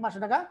ঘর থেকে 500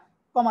 টাকা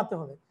কমাতে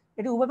হবে।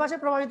 এটি উভয় পাশে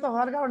প্রভাবিত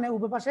হওয়ার কারণে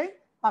উভয় পাশেই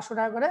 500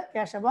 টাকা করে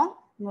ক্যাশ এবং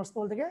নোটস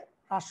পেয়েবল থেকে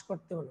হ্রাস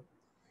করতে হলো।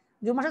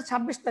 জুন মাসের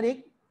 26 তারিখ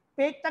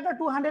পেড টাকা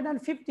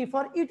 250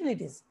 ফর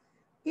ইউটিলিটিস।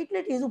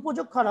 ইউটিলিটিস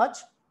উপযোগ খরচ,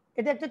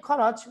 এটা একটি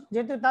খরচ,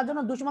 যেহেতু তার জন্য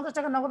 250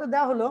 টাকা নগদে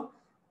দেওয়া হলো,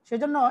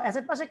 সেজন্য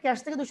অ্যাসেট পাশে ক্যাশ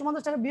থেকে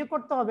 250 টাকা বিয়োগ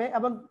করতে হবে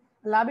এবং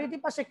লায়াবিলিটি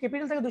পাশে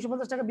ক্যাপিটাল থেকে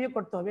 250 টাকা বিয়োগ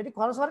করতে হবে। এটি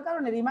খরচ হওয়ার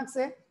কারণে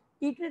রিমার্কসে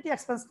ইউটিলিটি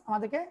এক্সপেন্স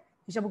আমাদেরকে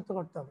হিসাবভুক্ত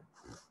করতে হবে।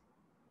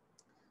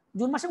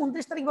 জুন মাসে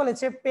 29 তারিখ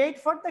বলেছে paid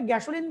for the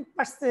gasoline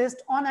purchased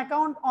on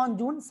account on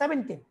June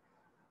 17।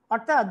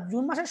 অর্থাৎ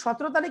জুন মাসের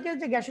 17 তারিখে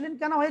যে গ্যাসোলিন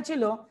কেনা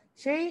হয়েছিল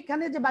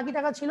সেইখানে যে বাকি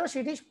টাকা ছিল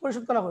সেটি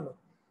পরিশোধ করা হলো।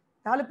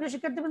 তাহলে প্রিয়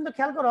শিক্ষার্থীবৃন্দ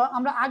খেয়াল করো,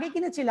 আমরা আগে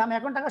কিনেছিলাম,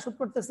 এখন টাকা শোধ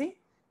করতেছি,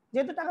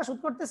 যেহেতু টাকা শোধ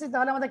করতেছি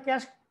তাহলে আমাদের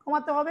ক্যাশ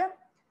কমাতে হবে।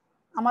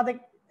 আমাদের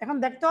এখন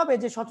দেখতে হবে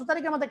যে 17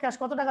 তারিখে আমাদের ক্যাশ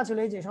কত টাকা ছিল।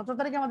 এই যে 17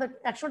 তারিখে আমাদের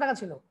 100 টাকা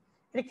ছিল,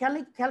 এটা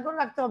খেয়াল করে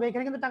রাখতে হবে,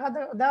 এখানে কিন্তু টাকা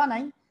দেওয়া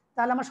নাই,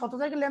 তাহলে আমার 17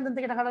 তারিখের লেনদেন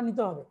থেকে টাকাটা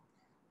নিতে হবে।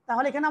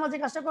 তাহলে এখানে আমরা যে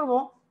কাজটা করবো,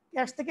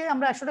 ক্যাশ থেকে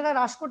আমরা 100 টাকা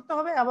হ্রাস করতে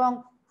হবে এবং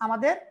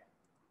আমাদের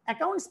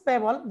অ্যাকাউন্টস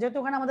পেয়েবল, যেহেতু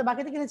ওখানে আমাদের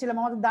বাকিতে কিনেছিলাম,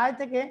 আমাদের দায়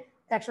থেকে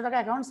 100 টাকা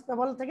অ্যাকাউন্টস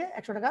পেয়েবল থেকে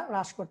 100 টাকা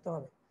হ্রাস করতে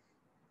হবে।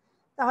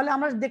 তাহলে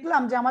আমরা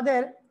দেখলাম যে আমাদের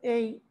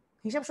এই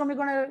হিসাব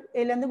সমীকরণের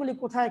এই লেনদেনগুলি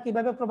কোথায়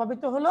কিভাবে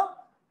প্রভাবিত হলো।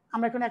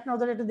 আমরা এখন এক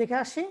নজরে একটু দেখে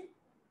আসি।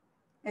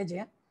 এই যে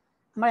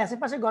আমরা অ্যাসেট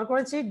পাশে ঘর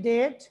করেছি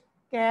date,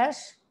 cash,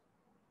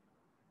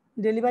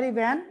 delivery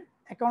van,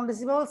 account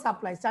receivable,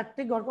 supply,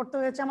 4টি ঘর করতে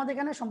হয়েছে আমাদের।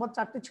 এখানে সম্পদ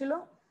 4টি ছিল,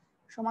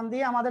 সমান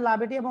দিয়ে আমাদের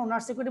লায়াবিলিটি এবং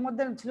ওনার সিকিউরিটির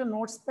মধ্যে ছিল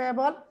নোটস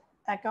পেয়েবল,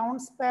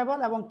 অ্যাকাউন্টস পেয়েবল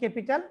এবং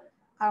ক্যাপিটাল,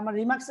 আর আমরা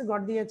রিমার্কসে ঘর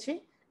দিয়েছি।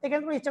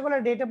 এখানে কোনো ইচ্ছা করলে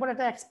ডেটের পর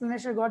একটা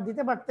এক্সপ্লেনেশন ঘর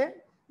দিতে পারতে,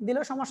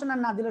 দিলেও সমস্যা না,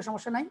 না দিলেও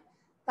সমস্যা নাই।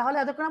 তাহলে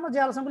এতক্ষণ আমরা যে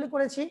আলোচনাগুলি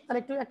করেছি তাহলে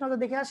একটু এক নজর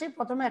দেখে আসি।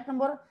 প্রথমে 1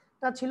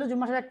 নম্বরটা ছিল জুন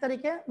মাসের 1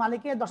 তারিখে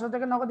মালিকে 10,000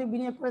 টাকা নগদ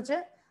বিনিয়োগ করেছে,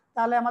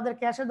 তাহলে আমাদের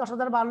ক্যাশে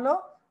 10,000 বাড়লো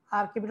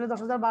আর ক্যাপিটাল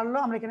 10,000 বাড়লো।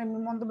 আমরা এখানে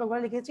মন্তব্য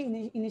করে লিখেছি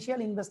ইনিশিয়াল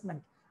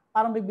ইনভেস্টমেন্ট,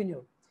 প্রারম্ভিক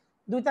বিনিয়োগ।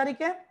 2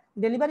 তারিখে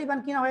ডেলিভারি ভ্যান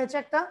কিনা হয়েছে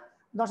একটা,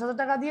 10,000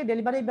 টাকা দিয়ে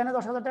ডেলিভারি ভ্যানে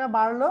 10,000 টাকা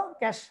বাড়লো,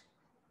 ক্যাশ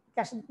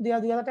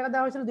 2,000 টাকা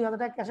দেওয়া হয়েছিল, 2,000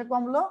 টাকা ক্যাশে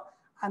কমলো।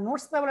 আর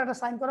নোটস পেয়েবল একটা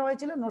সাইন করা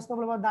হয়েছিল, নোটস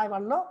পেয়েবল দায়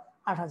বাড়লো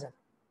 8,000।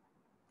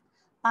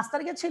 5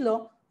 তারিখে ছিল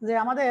যে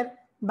আমাদের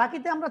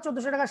বাকিতে আমরা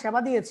 1400 টাকা সেবা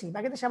দিয়েছি,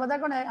 বাকিতে সেবা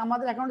দেওয়ার কারণে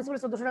আমাদের অ্যাকাউন্ট রিসিভেবল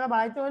 1400 টাকা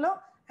বাড়াইতে হলো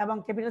এবং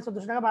ক্যাপিটাল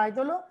 1400 টাকা বাড়াইতে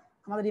হলো।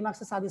 আমাদের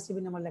রিমার্কসে সার্ভিস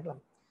রেভিনিউ আমরা লিখলাম।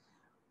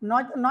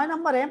 9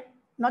 নম্বরে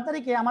 9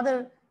 তারিখে আমাদের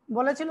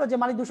বলেছিল যে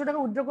মালিক 200 টাকা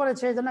উইথড্র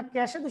করেছে, এই জন্য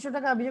ক্যাশে 200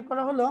 টাকা বিয়োগ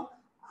করা হলো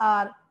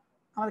আর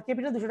আমাদের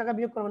ক্যাপিটাল 200 টাকা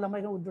বিয়োগ করা হলো, আমরা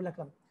এখানে উইথড্র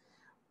লিখলাম।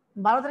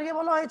 12 তারিখে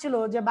বলা হয়েছিল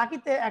যে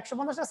বাকিতে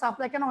 150 টাকা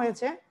সাপ্লাই কেন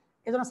হয়েছে,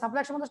 এই জন্য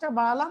সাপ্লাই 150 টাকা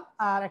বাড়ালাম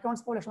আর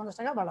অ্যাকাউন্টস পড়ে 150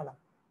 টাকা বাড়ালাম।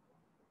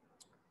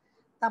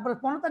 তারপরে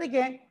 15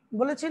 তারিখে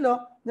বলেছিল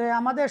যে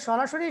আমাদের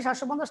সরাসরি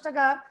 750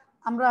 টাকা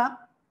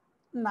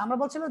আমরা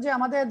বলছিল যে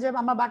আমাদের যে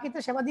আমরা বাকিতে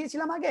সেবা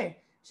দিয়েছিলাম আগে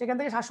সেখান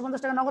থেকে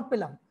 750 টাকা নগদ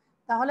পেলাম,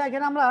 তাহলে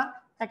এখানে আমরা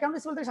অ্যাকাউন্ট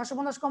রিসিভেবল থেকে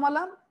 750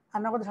 কমালাম আর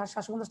নগদ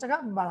 750 টাকা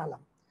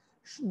বাড়ালাম।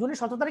 জুনের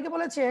 17 তারিখে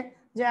বলেছে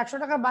যে 100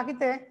 টাকা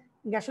বাকিতে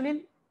গ্যাসোলিন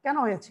কেন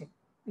হয়েছে,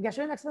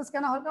 গ্যাসোলিন এক্সপেন্স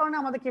কেন হওয়ার কারণে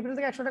আমাদের ক্যাপিটাল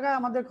থেকে 100 টাকা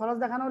আমাদের খরচ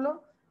দেখানো হলো,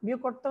 বিয়োগ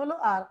করতে হলো,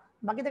 আর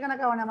বাকিতে কেনার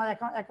কারণে আমার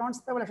অ্যাকাউন্টস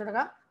পেবল 100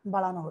 টাকা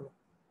বাড়ানো হলো।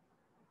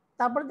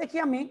 তারপরে দেখি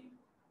আমি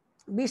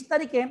 20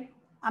 তারিখে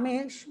আমি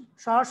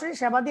সরাসরি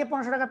সেবা দিয়ে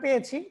 1500 টাকা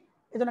পেয়েছি,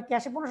 এই জন্য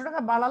ক্যাশে 1500 টাকা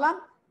বাড়ালাম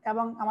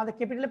এবং আমাদের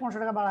ক্যাপিটালে 1500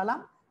 টাকা বাড়ালাম,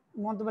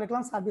 মন্তব্য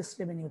লিখলাম সার্ভিস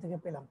রেভিনিউ থেকে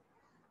পেলাম।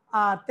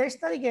 আর 23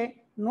 তারিখে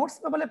নোটস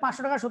পেবলে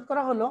 500 টাকা সুদ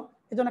করা হলো,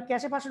 এই জন্য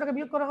ক্যাশে 500 টাকা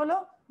বিয়োগ করা হলো,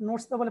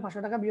 নোটস পেবলে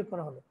 500 টাকা বিয়োগ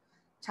করা হলো।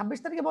 26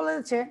 তারিখে বলা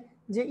যাচ্ছে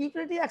যে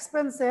ইউটিলিটি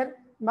এক্সপেন্সের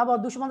বাবা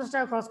 250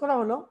 টাকা খরচ করা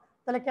হলো,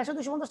 তাহলে ক্যাশে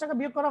 250 টাকা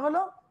বিয়োগ করা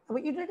হলো এবং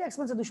ইউটিলিটি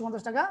এক্সপেন্সে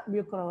 250 টাকা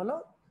বিয়োগ করা হলো,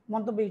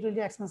 মন্তব্য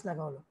ইউটিলিটি এক্সপেন্স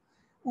লেখা হলো।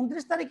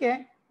 29 তারিখে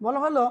বলা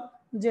হলো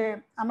যে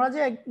আমরা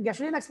যে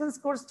গ্যাসোলিন এক্সপেন্স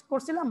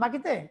করছিলাম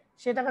বাকিতে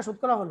সেই টাকা শোধ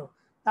করা হলো,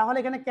 তাহলে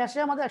এখানে ক্যাশে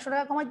আমাদের 100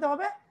 টাকা কমাইতে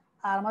হবে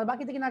আর আমাদের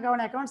বাকিতে কিনা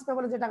কারণে অ্যাকাউন্টস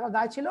পেবলে যে টাকা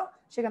দায় ছিল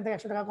সেখান থেকে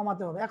 100 টাকা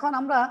কমাতে হবে। এখন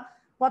আমরা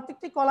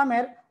প্রত্যেকটি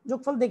কলামের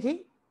যোগফল দেখি।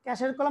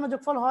 ক্যাশের কলামের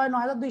যোগফল হয়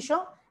 9200,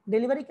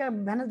 ডেলিভারি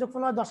ভ্যানের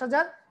যোগফল হয়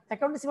 10,000,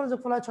 অ্যাকাউন্ট রিসিভেবলের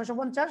যোগফল হয়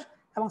 650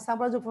 এবং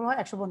সাপ্লাইয়ের যোগফল হয়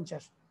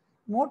 150,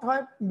 মোট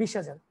হয়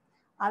 20,000।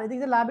 আর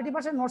এদিকে লায়াবিলিটি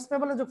পাশে নোটস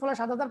পেবলের যোগফল হয়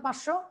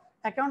 7,500,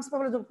 অ্যাকাউন্টস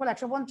পেবলের যোগফল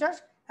 150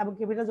 এবং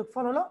ক্যাপিটাল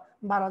যোগফল হলো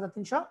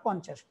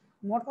 12,350,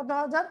 মোট কত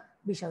হাজার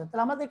 20,000।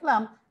 তাহলে আমরা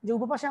দেখলাম যে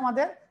উপপাশে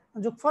আমাদের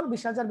যোগফল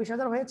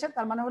 20,000 হয়েছে,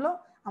 তার মানে হলো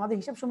আমাদের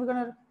হিসাব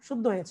সমীকরণের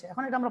শুদ্ধ হয়েছে।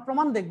 এখন এটা আমরা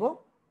প্রমাণ দেখব।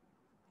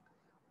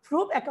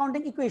 প্রুফ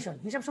অ্যাকাউন্টিং ইকুয়েশন,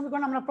 হিসাব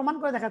সমীকরণ আমরা প্রমাণ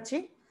করে দেখাচ্ছি।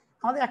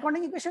 আমাদের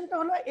অ্যাকাউন্টিং ইকুয়েশনটা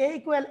হলো A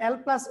 = L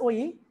 +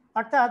 OE,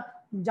 অর্থাৎ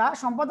যা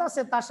সম্পদ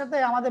আছে তার সাথে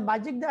আমাদের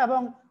বাহ্যিক দায়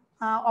এবং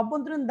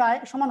অভ্যন্তরীণ দায়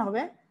সমান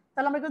হবে।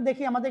 তাহলে আমরা একটু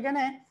দেখি, আমাদের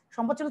এখানে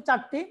সম্পদ ছিল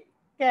 4টি,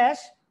 cash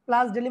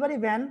plus delivery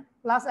van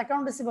plus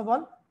account receivable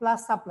plus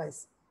supplies,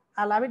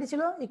 আর লায়াবিলিটি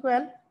ছিল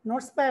equal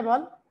notes payable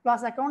plus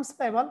accounts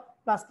payable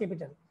plus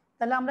capital.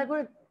 তাহলে আমরা একটু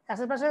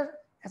অ্যাসেট পাশের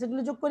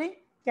অ্যাসেটগুলো যোগ করি।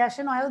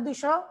 ক্যাশে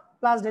 9,200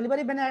 প্লাস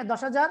ডেলিভারি ভ্যানে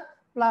 10,000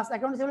 plus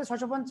account receivable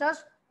 650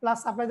 plus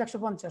supplies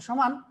 150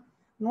 সমান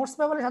নোটস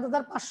পেয়েবল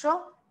 7,500,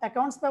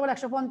 অ্যাকাউন্টস পেয়েবল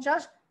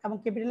 150 এবং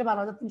ক্যাপিটালে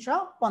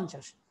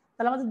 12,350।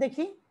 তাহলে আমাদের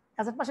দেখি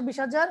অ্যাসেট পাশে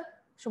 20,000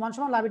 সমান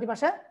সমান লায়াবিলিটি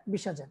পাশে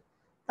 20,000।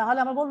 তাহলে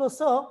আমরা বলবো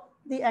so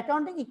the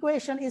accounting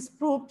equation is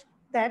proved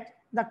that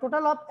the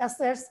total of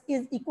assets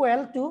is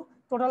equal to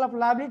total of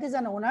liabilities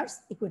and owners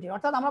equity।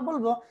 অর্থাৎ আমরা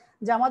বলবো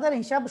যে আমাদের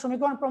হিসাব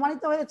সমীকরণ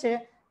প্রমাণিত হয়েছে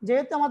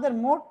যেহেতু আমাদের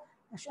মোট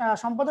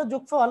সম্পদের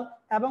যোগফল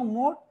এবং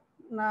মোট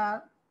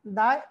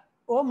দায়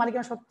ও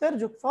মালিকানা সত্ত্বের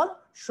যোগফল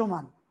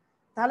সমান।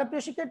 তাহলে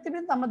প্রিয়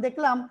শিক্ষার্থীবৃন্দ, আমরা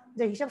দেখলাম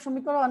যে হিসাব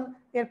সমীকরণ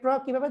এর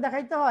প্রয়োগ কিভাবে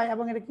দেখাইতে হয়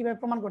এবং এটা কিভাবে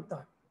প্রমাণ করতে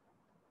হয়।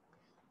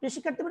 প্রিয়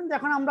শিক্ষার্থীবৃন্দ,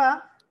 এখন আমরা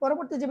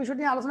পরবর্তী যে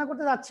বিষয়টি নিয়ে আলোচনা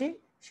করতে যাচ্ছি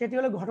সেটি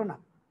হলো ঘটনা।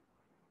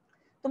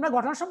 তোমরা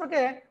ঘটনা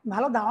সম্পর্কে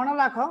ভালো ধারণা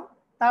রাখো,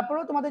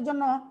 তারপরেও তোমাদের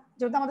জন্য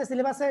যেহেতু আমাদের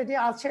সিলেবাসে এটি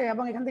আছে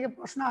এবং এখান থেকে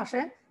প্রশ্ন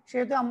আসে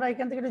সেহেতু আমরা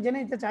এখান থেকে একটু জেনে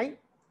নিতে চাই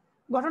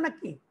ঘটনা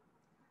কি।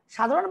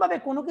 সাধারণভাবে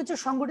কোনো কিছু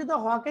সংঘটিত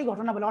হওয়াকেই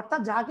ঘটনা বলে, অর্থাৎ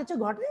যা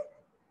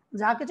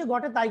কিছু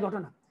ঘটে তাই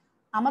ঘটনা।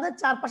 আমাদের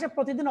চারপাশে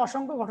প্রতিদিন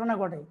অসংখ্য ঘটনা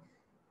ঘটে।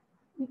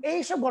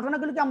 এইসব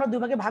ঘটনাগুলিকে আমরা দুই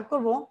ভাগে ভাগ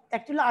করব,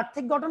 একটি হলো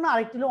আর্থিক ঘটনা আর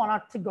একটি হলো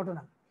অনার্থিক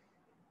ঘটনা।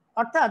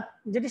 অর্থাৎ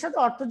যেটির সাথে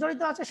অর্থ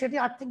জড়িত আছে সেটি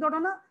আর্থিক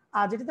ঘটনা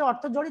আর যেটিতে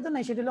অর্থ জড়িত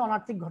নেই সেটি হলো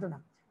অনার্থিক ঘটনা।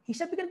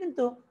 হিসাব বিজ্ঞান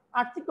কিন্তু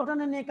আর্থিক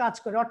ঘটনা নিয়ে কাজ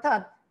করে,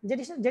 অর্থাৎ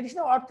যেটির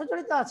সাথে অর্থ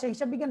জড়িত আছে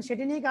হিসাব বিজ্ঞান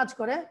সেটি নিয়ে কাজ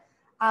করে।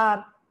 আর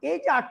এই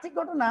যে আর্থিক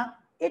ঘটনা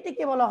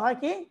এটিকে বলা হয়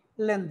কি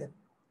লেনদেন,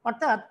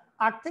 অর্থাৎ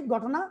আর্থিক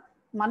ঘটনা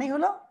মানেই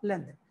হলো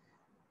লেনদেন।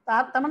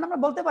 তার মানে আমরা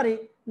বলতে পারি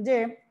যে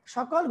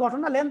সকল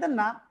ঘটনা লেনদেন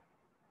না,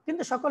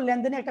 কিন্তু সকল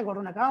লেনদেনই একটা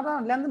ঘটনা, কারণ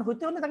লেনদেন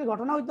হইতে হলে তাকে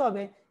ঘটনা হইতে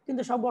হবে,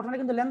 কিন্তু সব ঘটনা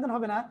কিন্তু লেনদেন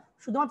হবে না,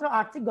 শুধুমাত্র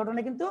আর্থিক ঘটনা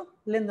কিন্তু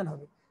লেনদেন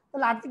হবে।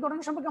 তাহলে আর্থিক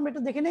ঘটনা সম্পর্কে আমরা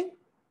একটু দেখে নিই।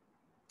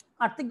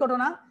 আর্থিক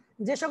ঘটনা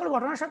যে সকল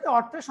ঘটনার সাথে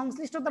অর্থের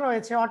সংশ্লিষ্টতা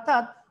রয়েছে,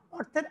 অর্থাৎ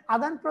অর্থের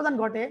আদান প্রদান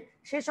ঘটে,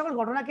 সেই সকল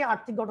ঘটনাকে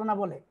আর্থিক ঘটনা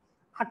বলে।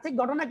 আর্থিক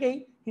ঘটনাকেই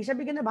হিসাব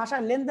বিজ্ঞানের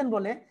ভাষায় লেনদেন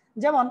বলে।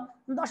 যেমন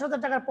 10,000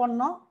 টাকার পণ্য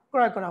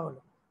ক্রয় করা হলো,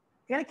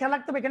 এখানে খেয়াল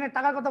রাখতে হবে এখানে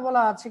টাকার কথা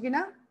বলা আছে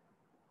কিনা,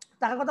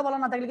 টাকার কথা বলা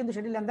না থাকলে কিন্তু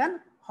সেটি লেনদেন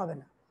হবে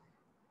না।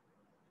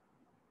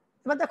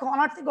 এবার দেখো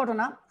অনার্থিক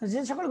ঘটনা, যে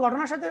সকল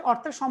ঘটনার সাথে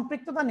অর্থের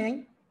সম্পৃক্ততা নেই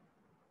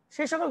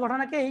সেই সকল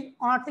ঘটনাকেই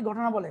অনার্থিক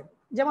ঘটনা বলে।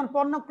 যেমন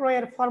পণ্য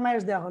ক্রয়ের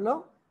ফরমায়েশ দেওয়া হলো,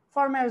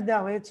 ফরমায়েশ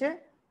দেওয়া হয়েছে,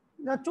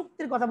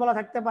 চুক্তির কথা বলা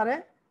থাকতে পারে,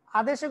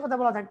 আদেশের কথা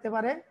বলা থাকতে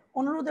পারে,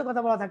 অনুরোধের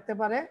কথা বলা থাকতে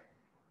পারে,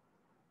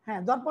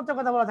 হ্যাঁ দরপত্রের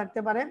কথা বলা থাকতে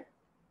পারে।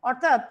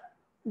 অর্থাৎ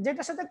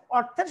যেটার সাথে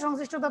অর্থের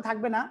সংশ্লিষ্টতা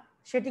থাকবে না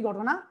সেটি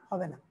ঘটনা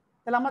হবে না।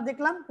 তাহলে আমরা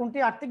দেখলাম কোনটি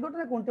আর্থিক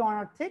ঘটনা কোনটি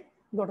অনার্থিক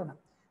ঘটনা।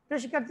 প্রিয়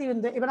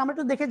শিক্ষার্থীবৃন্দ, এবার আমরা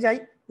একটু দেখে যাই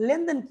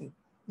লেনদেন কি।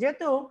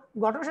 যেহেতু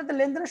ঘটনার সাথে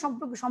লেনদেনের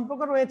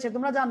সম্পর্ক রয়েছে,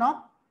 তোমরা জানো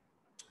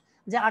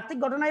যে আর্থিক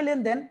ঘটনায়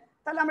লেনদেন,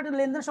 তাহলে আমরা একটু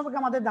লেনদেন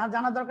সম্পর্কে আমাদের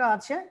জানা দরকার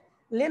আছে।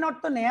 লেন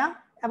অর্থ নেয়া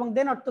এবং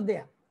দেন অর্থ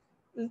দেয়া,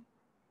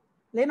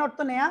 লেন অর্থ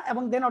নেয়া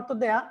এবং দেন অর্থ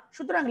দেয়া।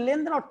 সুতরাং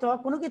লেনদেন অর্থ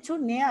কোনো কিছু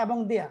নেয়া এবং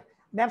দেয়া।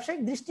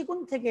 ব্যবসায়িক দৃষ্টিকোণ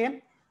থেকে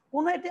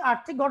কোনো একটি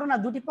আর্থিক ঘটনা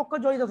দুটি পক্ষ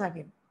জড়িত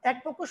থাকে। এক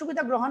পক্ষ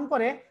সুবিধা গ্রহণ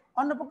করে,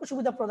 অন্য পক্ষ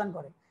সুবিধা প্রদান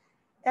করে।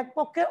 এক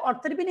পক্ষের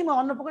অর্থের বিনিময়ে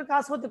অন্য পক্ষের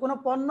কাছ হতে কোনো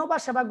পণ্য বা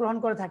সেবা গ্রহণ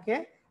করে থাকে।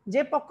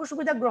 যে পক্ষ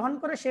সুবিধা গ্রহণ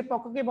করে সে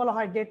পক্ষকে বলা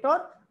হয় ডেটর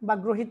বা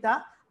গ্রহীতা,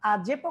 আর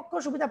যে পক্ষ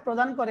সুবিধা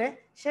প্রদান করে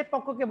সে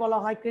পক্ষকে বলা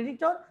হয়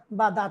ক্রেডিটর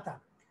বা দাতা।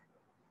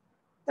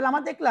 তাহলে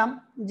আমরা দেখলাম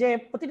যে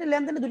প্রতিটি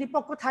লেনদেনে দুটি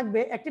পক্ষ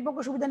থাকবে, একটি পক্ষ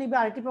সুবিধা নিবে,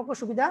 আরেকটি পক্ষ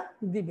সুবিধা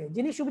দিবে।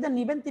 যিনি সুবিধা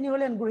নিবেন তিনি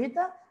হলেন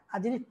গ্রহীতা, আর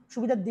যিনি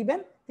সুবিধা দিবেন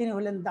তিনি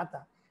হলেন দাতা।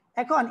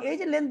 এখন এই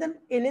যে লেনদেন,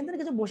 এই লেনদেনের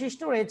কিছু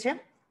বৈশিষ্ট্য রয়েছে,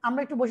 আমরা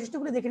একটু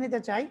বৈশিষ্ট্যগুলো দেখে নিতে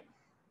চাই।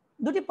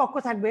 দুটি পক্ষ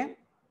থাকবে,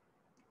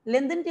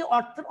 লেনদেনটি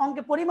অর্থের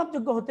অঙ্কে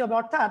পরিমাপযোগ্য হতে হবে,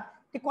 অর্থাৎ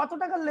কত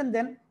টাকার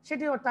লেনদেন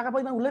সেটি টাকা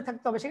পরিমাণ উল্লেখ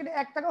থাকতে হবে। সেটি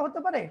 1 টাকা হতে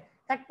পারে,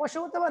 1 পয়সা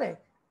হতে পারে,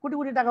 কোটি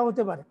কোটি টাকা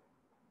হতে পারে।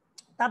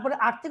 তারপরে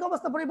আর্থিক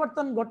অবস্থা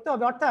পরিবর্তন ঘটতে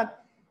হবে, অর্থাৎ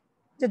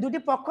যে দুটি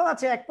পক্ষ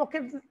আছে, এক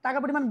পক্ষের টাকা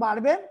পরিমাণ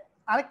বাড়বে,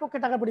 আরেক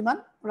পক্ষের টাকা পরিমাণ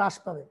হ্রাস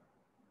পাবে।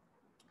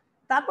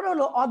 তারপরে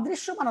হলো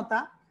অদৃশ্যমানতা,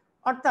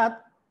 অর্থাৎ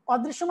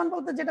অদৃশ্যমান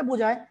বলতে যেটা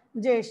বোঝায়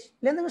যে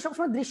লেনদেন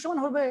সবসময় দৃশ্যমান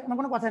হবে এমন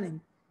কোনো কথা নেই।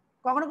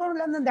 কখনো কোনো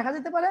লেনদেন দেখা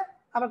যেতে পারে,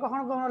 আবার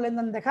কখনো কোনো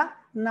লেনদেন দেখা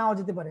নাও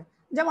যেতে পারে।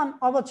 যেমন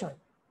অবচয়,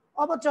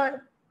 অবচয়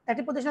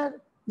একটি প্রতিষ্ঠানের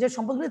যে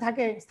সম্পদগুলি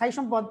থাকে স্থায়ী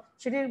সম্পদ,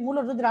 সেটির মূল্য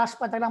যদি হ্রাস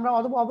পায় তাহলে আমরা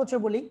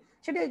অবচয় বলি।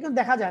 সেটি কিন্তু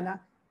দেখা যায় না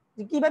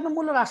যে কীভাবে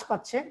মূল্য হ্রাস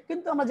পাচ্ছে,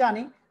 কিন্তু আমরা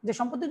জানি যে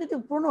সম্পত্তি যদি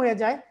পূর্ণ হয়ে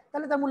যায়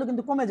তাহলে তার মূল্য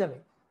কিন্তু কমে যাবে।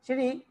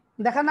 সেটি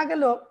দেখা না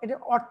গেলেও এটি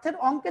অর্থের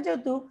অঙ্কে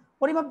যেহেতু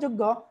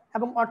পরিমাপযোগ্য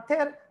এবং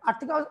অর্থের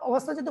আর্থিক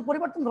অবস্থা যেহেতু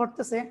পরিবর্তন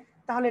ঘটতেছে,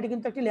 তাহলে এটি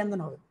কিন্তু একটি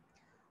লেনদেন হবে।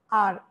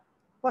 আর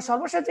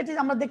সর্বশেষ যেটি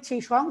আমরা দেখছি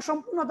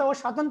স্বয়ংসম্পূর্ণতা ও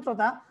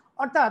স্বতন্ত্রতা,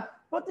 অর্থাৎ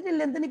প্রতিটি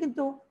লেনদেনই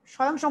কিন্তু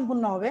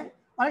স্বয়ংসম্পূর্ণ হবে।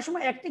 অনেক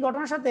সময় একটি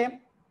ঘটনার সাথে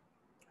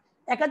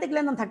একাধিক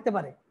লেনদেন থাকতে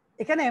পারে।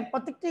 এখানে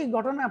প্রত্যেকটি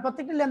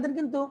লেনদেন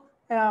কিন্তু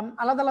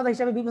আলাদা আলাদা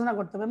হিসাবে বিবেচনা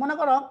করতে হবে। মনে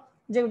করো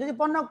যে যদি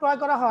পণ্য ক্রয়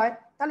করা হয়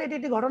তাহলে এটি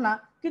একটি ঘটনা,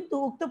 কিন্তু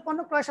উক্ত পণ্য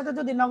ক্রয়ের সাথে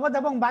যদি নগদ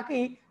এবং বাকি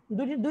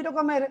দুই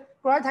রকমের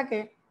ক্রয় থাকে,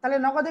 তাহলে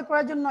নগদে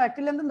ক্রয়ের জন্য একটি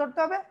লেনদেন ধরতে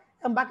হবে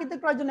এবং বাকিতে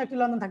ক্রয়ের জন্য একটি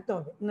লেনদেন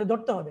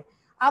ধরতে হবে।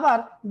 আবার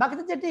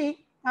বাকিতে যেটি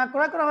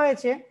ক্রয় করা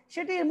হয়েছে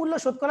সেটির মূল্য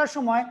শোধ করার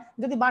সময়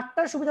যদি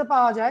বাট্টার সুবিধা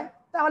পাওয়া যায়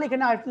তাহলে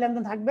এখানে আরেকটি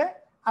লেনদেন থাকবে।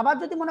 আবার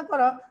যদি মনে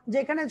করো যে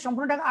এখানে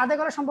সম্পূর্ণ টাকা আদায়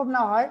করা সম্ভব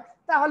না হয়,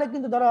 তাহলে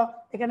কিন্তু ধরো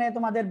এখানে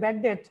তোমাদের ব্যাড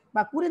ডেট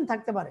বা কুরিন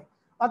থাকতে পারে।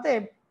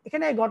 অতএব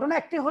এখানে ঘটনা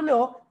একটি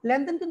হলেও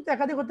লেনদেন কিন্তু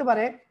একাধিক হতে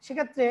পারে।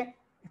 সেক্ষেত্রে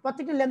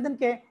প্রত্যেকটি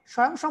লেনদেনকে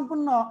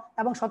স্বয়ংসম্পূর্ণ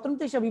এবং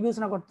স্বতন্ত্র হিসেবে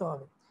বিবেচনা করতে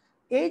হবে।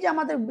 এই যে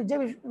আমাদের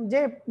যে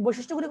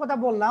বৈশিষ্ট্যগুলির কথা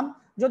বললাম,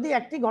 যদি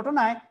একটি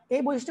ঘটনায়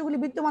এই বৈশিষ্ট্যগুলি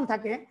বিদ্যমান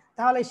থাকে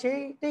তাহলে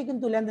সেইটাই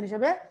কিন্তু লেনদেন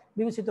হিসেবে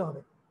বিবেচিত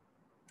হবে।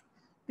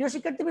 প্রিয়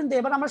শিক্ষার্থীবৃন্দ,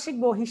 এবার আমরা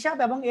শিখবো হিসাব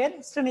এবং এর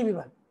শ্রেণী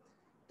বিভাগ।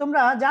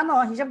 তোমরা জানো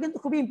হিসাব কিন্তু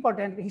খুবই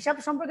ইম্পর্টেন্ট। হিসাব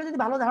সম্পর্কে যদি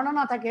ভালো ধারণা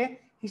না থাকে,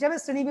 হিসাবের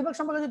শ্রেণী বিভাগ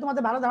সম্পর্কে যদি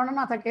তোমাদের ভালো ধারণা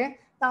না থাকে,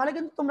 তাহলে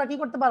কিন্তু তোমরা কি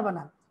করতে পারবে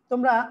না,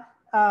 তোমরা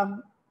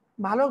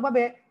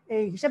ভালোভাবে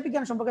এই হিসাব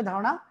বিজ্ঞান সম্পর্কে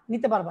ধারণা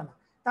নিতে পারবে না।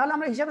 তাহলে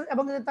আমরা হিসাব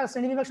এবং তার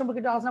শ্রেণী বিভাগ সম্পর্কে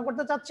একটু আলোচনা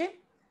করতে চাচ্ছি।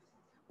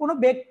 কোনো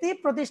ব্যক্তি,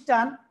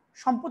 প্রতিষ্ঠান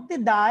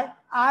সম্পত্তির দায়,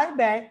 আয়,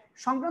 ব্যয়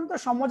সংক্রান্ত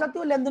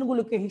সমজাতীয়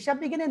লেনদেনগুলোকে হিসাব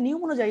বিজ্ঞানের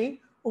নিয়ম অনুযায়ী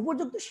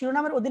উপযুক্ত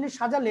শিরোনামের অধীনে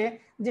সাজালে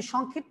যে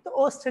সংক্ষিপ্ত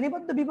ও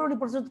শ্রেণীবদ্ধ বিবরণী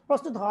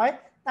প্রস্তুত হয়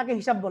তাকে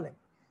হিসাব বলে।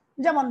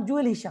 যেমন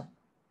জুয়েল হিসাব,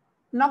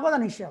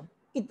 নগদান হিসাব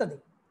ইত্যাদি।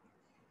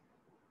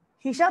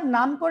 হিসাব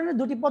নামকরণের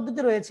দুটি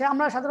পদ্ধতি রয়েছে।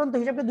 আমরা সাধারণত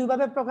হিসাবকে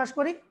দুইভাবে প্রকাশ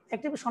করি,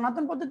 একটি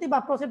সনাতন পদ্ধতি বা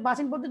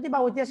প্রাচীন পদ্ধতি বা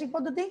ঐতিহাসিক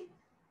পদ্ধতি,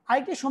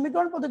 আরেকটি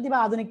সমীকরণ পদ্ধতি বা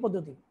আধুনিক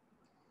পদ্ধতি।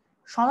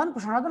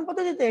 সনাতন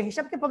পদ্ধতিতে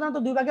হিসাবকে প্রধানত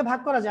দুই ভাগে ভাগ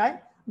করা যায়,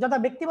 যথা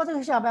ব্যক্তিবাচক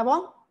হিসাব এবং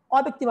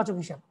অব্যক্তিবাচক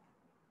হিসাব।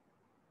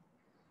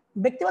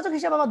 ব্যক্তিবাচক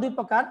হিসাব আবার দুই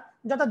প্রকার,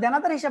 যথা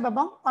দেনাদার হিসাব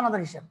এবং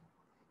অনাদার হিসাব।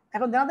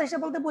 এখন দেনাদার হিসাব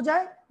বলতে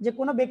বোঝায় যে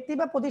কোনো ব্যক্তি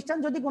বা প্রতিষ্ঠান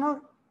যদি কোনো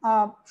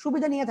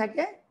সুবিধা নিয়ে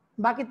থাকে,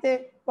 বাকিতে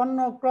পণ্য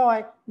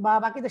ক্রয় বা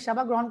বাকিতে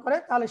সেবা গ্রহণ করে,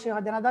 তাহলে সে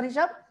হয় দেনাদার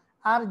হিসাব।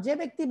 আর যে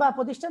ব্যক্তি বা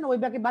প্রতিষ্ঠান ওই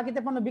বাকিতে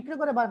পণ্য বিক্রি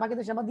করে বা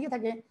বাকিতে সেবা দিয়ে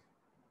থাকে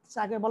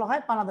তাকে বলা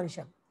হয় পাওনাদার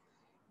হিসাব।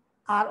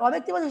 আর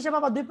অব্যক্তিবাচক হিসাব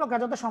আবার দুই প্রকার,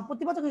 যথা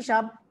সম্পত্তিবাচক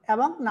হিসাব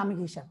এবং নামিক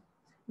হিসাব।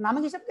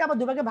 নামিক হিসাবকে আবার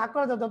দুই ভাগে ভাগ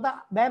করা যায়, যথা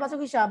ব্যয়বাচক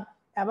হিসাব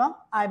এবং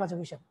আয়বাচক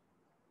হিসাব।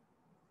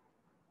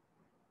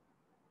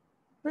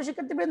 প্রিয়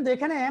শিক্ষার্থীবৃন্দ,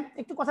 এখানে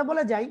একটু কথা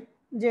বলে যাই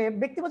যে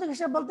ব্যক্তিবাচক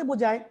হিসাব বলতে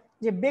বোঝায়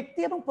যে ব্যক্তি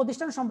এবং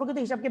প্রতিষ্ঠান সম্পর্কিত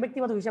হিসাবকে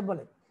ব্যক্তিবাচক হিসাব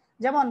বলে।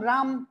 যেমন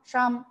রাম,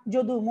 শ্যাম,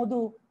 যদু,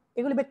 মধু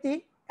এগুলি ব্যক্তি।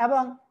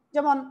 এবং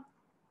যেমন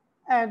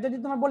যদি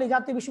তোমার বলি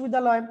জাতীয়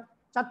বিশ্ববিদ্যালয়,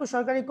 চাঁদপুর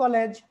সরকারি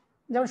কলেজ,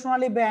 যেমন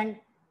সোনালী ব্যাংক,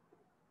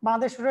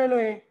 বাংলাদেশ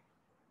রেলওয়ে,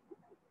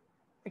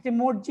 একটি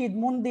মসজিদ,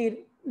 মন্দির,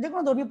 যে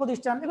কোনো ধর্মীয়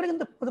প্রতিষ্ঠান, এগুলি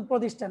কিন্তু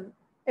প্রতিষ্ঠান,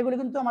 এগুলি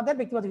কিন্তু আমাদের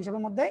ব্যক্তিগত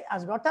হিসাবের মধ্যে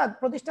আসবে। অর্থাৎ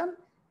প্রতিষ্ঠান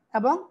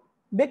এবং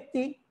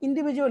ব্যক্তি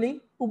ইন্ডিভিজুয়ালি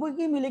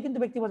উভয়কেই মিলে কিন্তু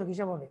ব্যক্তিগত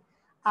হিসাব হবে।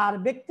 আর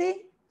ব্যক্তি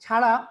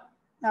ছাড়া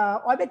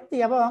অব্যক্তি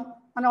এবং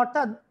মানে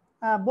অর্থাৎ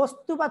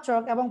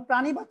বস্তুবাচক এবং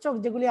প্রাণীবাচক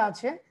যেগুলি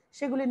আছে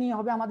সেগুলি নিয়ে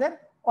হবে আমাদের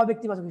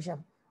অব্যক্তিবাচক হিসাব।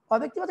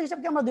 অব্যক্তিবাচক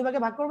হিসাবকে আমরা দুই ভাগে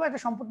ভাগ করবো, একটা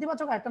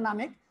সম্পত্তিবাচক আর একটা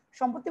নামিক।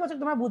 সম্পত্তিবাচক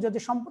তোমরা বুঝো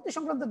যে সম্পত্তি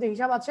সংক্রান্ত যে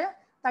হিসাব আছে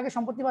তাকে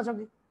সম্পত্তিবাচক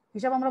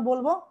হিসাব আমরা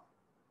বলবো।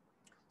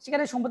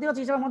 সেখানে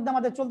সম্পত্তিবাচক হিসাবের মধ্যে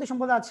আমাদের চলতি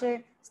সম্পদ আছে,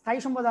 স্থায়ী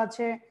সম্পদ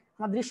আছে,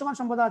 আমার দৃশ্যমান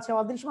সম্পদ আছে,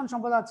 অদৃশ্যমান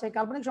সম্পদ আছে,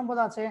 কাল্পনিক সম্পদ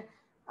আছে।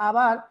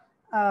 আবার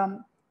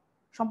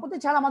সম্পত্তি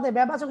ছাড়া আমাদের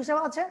ব্যয়বাচক হিসাব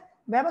আছে।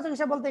 ব্যয়বাচক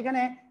হিসাব বলতে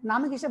এখানে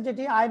নামিক হিসাব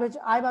যেটি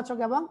আয়বাচক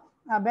এবং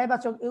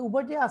ব্যয়বাচক এই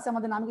উভয়টি আছে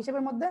আমাদের নামিক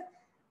হিসাবের মধ্যে।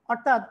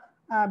 অর্থাৎ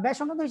ব্যয়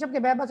সংক্রান্ত হিসাবকে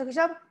ব্যয়বাচক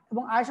হিসাব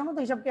এবং আয় সংক্রান্ত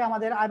হিসাবকে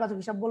আমাদের আয়বাচক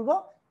হিসাব বলবো।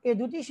 এই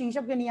দুটি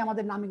হিসাবকে নিয়ে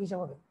আমাদের নামিক হিসাব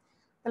হবে।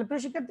 তাহলে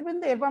প্রিয়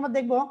শিক্ষার্থীবৃন্দ, এরপর আমরা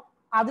দেখবো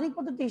আধুনিক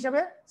পদ্ধতি হিসাবে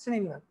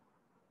শ্রেণীবিভাগ।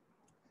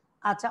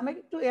 আচ্ছা, আমি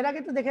একটু এর আগে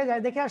একটু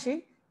দেখে আসি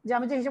যে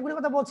আমি যে হিসাবগুলির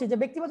কথা বলছি, যে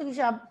ব্যক্তিবাচক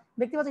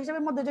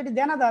হিসাবের মধ্যে যেটি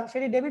দেনাদার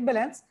সেটি ডেবিট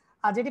ব্যালেন্স,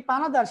 আর যেটি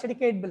পাওনাদার সেটি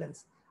ক্রেডিট ব্যালেন্স।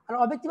 আর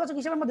অব্যক্তিবাচক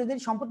হিসাবের মধ্যে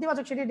যেটি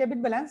সম্পত্তিবাচক সেটি ডেবিট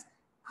ব্যালেন্স,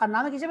 আর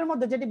নামিক হিসাবের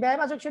মধ্যে যেটি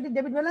ব্যয়বাচক সেটি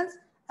ডেবিট ব্যালেন্স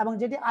এবং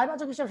যেটি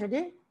আয়বাচক হিসাব সেটি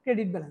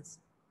ক্রেডিট ব্যালেন্স।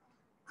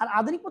 আর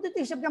আধুনিক পদ্ধতি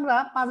হিসাবকে আমরা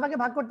 5 ভাগে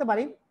ভাগ করতে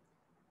পারি,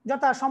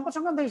 যথা সম্পদ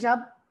সংক্রান্ত হিসাব।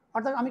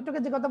 অর্থাৎ আমি একটু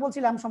যে কথা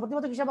বলছিলাম,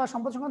 সম্পত্তিবাচক হিসাব আর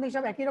সম্পদ সংক্রান্ত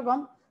হিসাব একই রকম।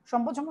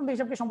 সম্পদ সংক্রান্ত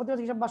হিসাবকে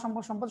সম্পত্তিবাচক হিসাব বা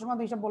সম্পদ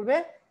সংক্রান্ত হিসাব বলবে।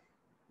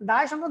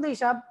 দায় সংক্রান্ত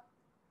হিসাব,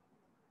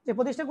 যে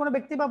প্রতিষ্ঠান কোনো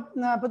ব্যক্তি বা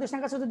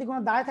প্রতিষ্ঠানের কাছে যদি কোনো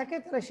দায় থাকে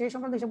তাহলে সেই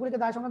সংক্রান্ত হিসাবগুলিকে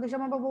দায় সংক্রান্ত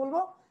হিসাব আমরা বলবো।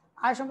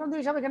 আয় সংক্রান্ত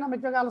হিসাব এখানে আমরা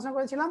একটু আগে আলোচনা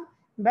করেছিলাম,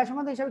 ব্যয়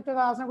সংক্রান্ত হিসাব একটু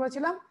আগে আলোচনা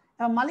করেছিলাম,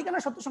 এবং মালিকানা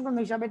সত্ত্ব সংক্রান্ত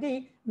হিসাব, এটি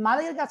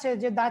মালিকের কাছে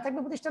যে দায় থাকবে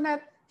প্রতিষ্ঠানের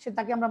সে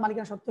তাকে আমরা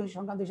মালিকানা সত্ত্ব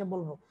সংক্রান্ত হিসাব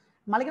বলবো।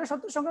 মালিকানা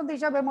সত্ত্ব সংক্রান্ত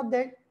হিসাবের মধ্যে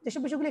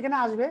যেসব বিষয়গুলি এখানে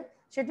আসবে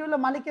সেটি হলো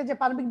মালিকের যে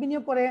পারমিক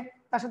বিনিয়োগ করে,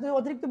 তার সাথে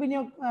অতিরিক্ত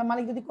বিনিয়োগ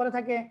মালিক যদি করে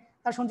থাকে,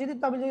 তার সঞ্চিত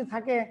তহবিল যদি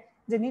থাকে,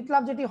 যে নিট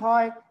লাভ যেটি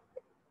হয়,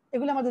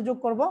 এগুলি আমাদের যোগ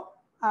করবো।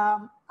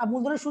 আর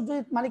মূলধনের সুদ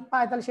যদি মালিক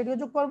পায় তাহলে সেটিও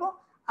যোগ করবো।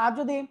 আর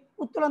যদি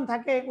উত্তোলন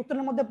থাকে,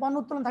 উত্তোলনের মধ্যে পণ্য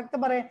উত্তোলন থাকতে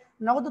পারে,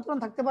 নগদ উত্তোলন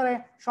থাকতে পারে,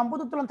 সম্পদ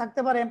উত্তোলন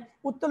থাকতে পারে,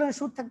 উত্তোলনের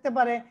সুদ থাকতে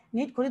পারে,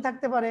 নিট ক্ষতি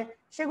থাকতে পারে,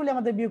 সেগুলি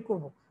আমাদের বিয়োগ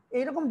করব।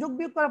 এইরকম যোগ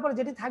বিয়োগ করার পরে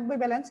যেটি থাকবে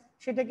ব্যালেন্স,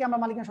 সেটাকে আমরা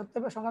মালিকানা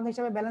সত্ত্ব সংক্রান্ত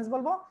হিসাবে ব্যালেন্স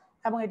বলবো,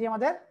 এবং এটি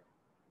আমাদের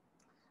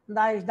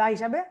দায়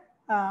হিসাবে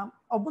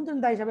অভ্যন্তরীণ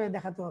দায় হিসাবে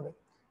দেখাতে হবে।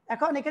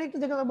 এখন এখানে একটু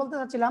যে কথা বলতে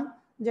চাচ্ছিলাম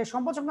যে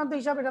সম্পদ সংক্রান্ত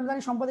হিসাব, এটা আমি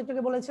জানি সম্পদ একটু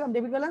বলেছিলাম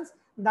ডেবিট ব্যালেন্স,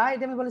 দায়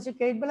এটা আমি বলেছি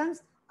ক্রেডিট ব্যালেন্স,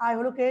 আয়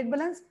হলো ক্রেডিট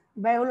ব্যালেন্স,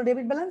 ব্যয় হলো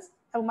ডেবিট ব্যালেন্স,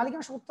 এবং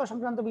মালিকানা সত্ত্ব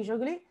সংক্রান্ত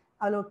বিষয়গুলি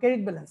হলো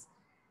ক্রেডিট ব্যালেন্স।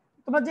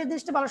 তোমরা যে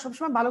জিনিসটা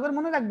সবসময় ভালো করে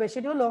মনে রাখবে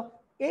সেটি হলো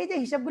এই যে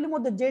হিসাবগুলির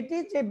মধ্যে যেটি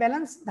যে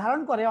ব্যালেন্স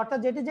ধারণ করে, অর্থাৎ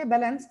যেটি যে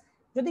ব্যালেন্স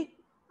যদি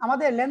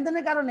আমাদের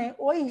লেনদেনের কারণে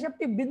ওই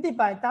হিসাবটি বৃদ্ধি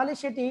পায় তাহলে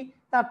সেটি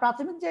তার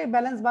প্রাথমিক যে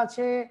ব্যালেন্স বা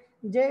সে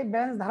যে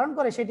ব্যালেন্স ধারণ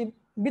করে সেটি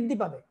বৃদ্ধি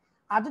পাবে।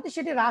 আর যদি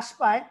সেটি হ্রাস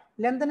পায়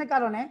লেনদেনের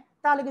কারণে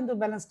তাহলে কিন্তু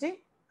ব্যালেন্সটি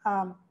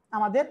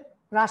আমাদের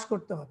হ্রাস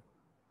করতে হবে।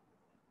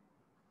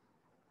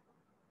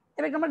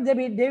 এবার আমরা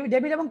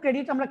ডেবিট এবং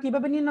ক্রেডিট আমরা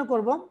কিভাবে নির্ণয়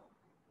করব?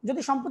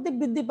 যদি সম্পত্তি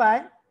বৃদ্ধি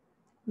পায়,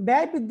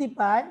 ব্যয় বৃদ্ধি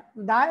পায়,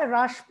 দায়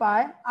হ্রাস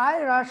পায়, আয়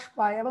হ্রাস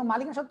পায় এবং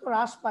মালিকানা সত্ত্ব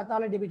হ্রাস পায়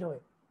তাহলে ডেবিট হবে।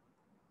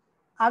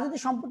 আর যদি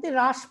সম্পত্তি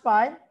হ্রাস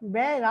পায়,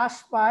 ব্যয় হ্রাস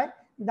পায়,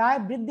 দায়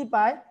বৃদ্ধি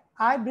পায়,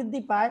 আয়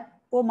বৃদ্ধি পায়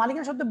ও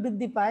মালিকানা সত্ত্ব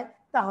বৃদ্ধি পায়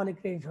তাহলে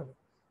ক্রেডিট হবে।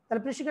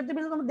 তাহলে প্রিয়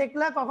শিক্ষার্থীবৃন্দ, তোমরা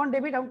দেখলে কখন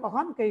ডেবিট এবং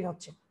কখন ক্রেডিট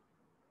হচ্ছে।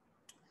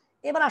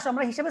 এবার আসো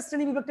আমরা হিসাবের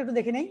শ্রেণী বিভক্তি একটু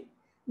দেখে নেই।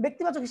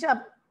 ব্যক্তিবাচক হিসাব,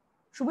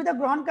 সুবিধা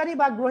গ্রহণকারী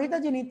বা গ্রহীতা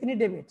যিনি তিনি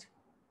ডেবিট,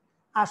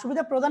 আর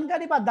সুবিধা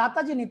প্রদানকারী বা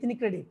দাতা যিনি তিনি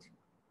ক্রেডিট।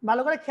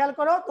 ভালো করে খেয়াল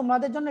করো,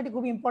 তোমাদের জন্য এটি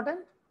খুব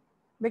ইম্পর্টেন্ট।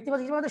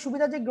 ব্যক্তিবাচক হিসাবে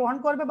সুবিধা যে গ্রহণ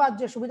করবে বা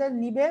যে সুবিধা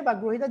নিবে বা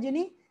গ্রহীতা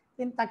যিনি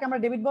তাকে আমরা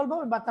ডেবিট বলবো,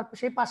 বা তার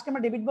সেই পাশকে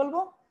আমরা ডেবিট বলবো।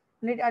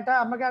 এটা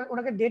আমাকে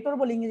ওনাকে ডেটর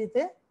বলি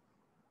ইংরেজিতে,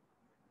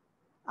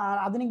 আর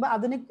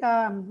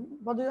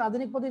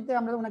আধুনিক পদ্ধতিতে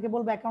আমরা ওনাকে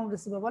বলবো অ্যাকাউন্ট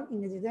রিসিভেবল,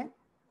 ইংরেজিতে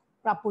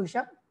প্রাপ্য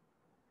হিসাব।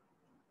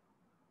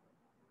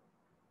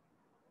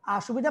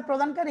 আর সুবিধা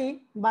প্রদানকারী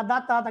বা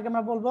দাতা তাকে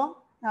আমরা বলবো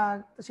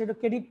সেটা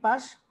ক্রেডিট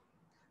পাস।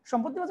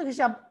 সম্পত্তিবাচক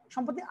হিসাব,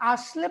 সম্পত্তি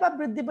আসলে বা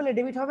বৃদ্ধি পেলে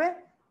ডেবিট হবে,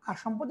 আর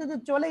সম্পত্তি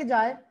যদি চলে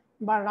যায়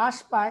বা হ্রাস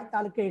পায়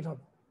তাহলে ক্রেডিট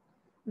হবে।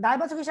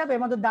 দায়বাচক হিসাবে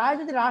মধ্যে দায়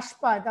যদি হ্রাস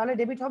পায় তাহলে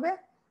ডেবিট হবে,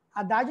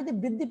 আর দায় যদি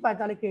বৃদ্ধি পায়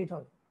তাহলে ক্রেডিট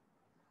হবে।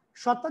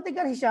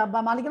 স্বত্বাধিকার হিসাব বা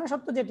মালিকানা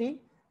সত্ত্ব যেটি,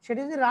 সেটি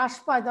যদি হ্রাস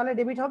পায় তাহলে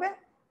ডেবিট হবে,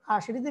 আর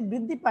সেটি যদি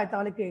বৃদ্ধি পায়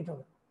তাহলে ক্রেডিট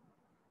হবে।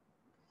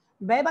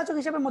 ব্যয়বাচক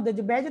হিসাবের মধ্যে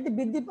যে ব্যয় যদি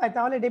বৃদ্ধি পায়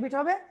তাহলে ডেবিট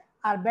হবে,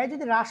 আর ব্যয়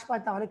যদি হ্রাস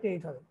পায় তাহলে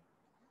ক্রেডিট হবে।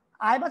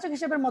 আয়বাচক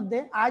হিসাবের মধ্যে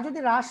আয় যদি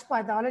হ্রাস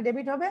পায় তাহলে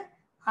ডেবিট হবে,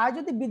 আয়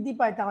যদি বৃদ্ধি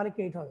পায় তাহলে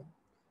ক্রেডিট হবে।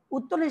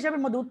 উত্তোলন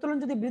হিসাবের মধ্যে উত্তোলন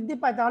যদি বৃদ্ধি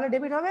পায় তাহলে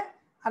ডেবিট হবে,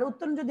 আর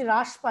উত্তোলন যদি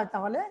হ্রাস পায়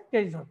তাহলে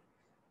ক্রেডিট হবে।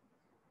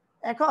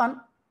 এখন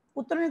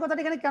উত্তোলনের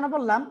কথাটা এখানে কেন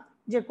বললাম,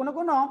 যে কোনো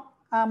কোনো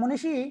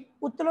মনীষী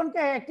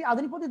উত্তোলনকে একটি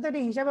আধুনিক পদ্ধতিতে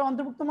হিসাবে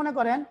অন্তর্ভুক্ত মনে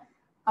করেন,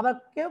 আবার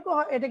কেউ কেউ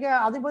এটাকে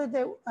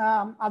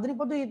আধুনিক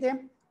পদ্ধতিতে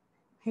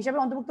হিসাবে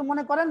অন্তর্ভুক্ত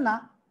মনে করেন না।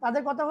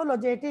 তাদের কথা হলো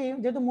যে এটি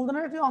যেহেতু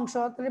মূলধনের একটি অংশ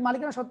তাহলে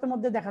মালিকানা সত্ত্বের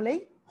মধ্যে দেখালেই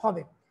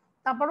হবে।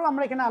 তারপরেও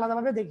আমরা এখানে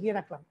আলাদাভাবে দেখিয়ে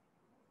রাখলাম।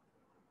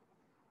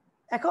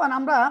 এখন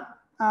আমরা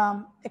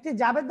একটি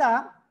জাবেদা,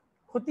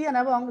 খতিয়ান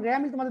এবং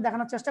রেয়ামিল তোমাদের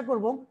দেখানোর চেষ্টা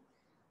করব।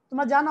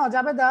 তোমরা জানো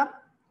জাবেদা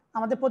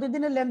আমাদের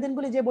প্রতিদিনের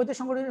লেনদেনগুলি যে বইতে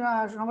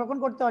সংরক্ষণ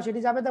করতে হয় সেটি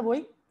জাবেদা বই।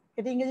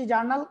 এটি ইংরেজি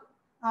জার্নাল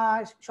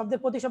শব্দের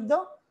প্রতিশব্দ।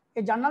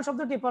 এই জার্নাল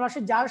শব্দটি ফরাসি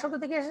জার শব্দ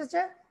থেকে এসেছে,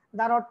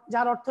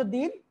 যার অর্থ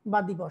দিন বা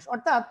দিবস।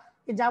 অর্থাৎ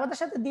এই জাবেদার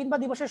সাথে দিন বা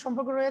দিবসের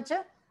সম্পর্ক রয়েছে।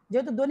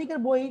 যেহেতু দৈনিকের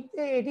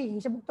বইতে এটি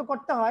হিসাবভুক্ত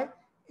করতে হয়,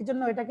 এই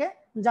জন্য এটাকে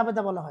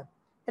জাবেদা বলা হয়।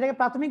 এটাকে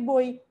প্রাথমিক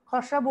বই,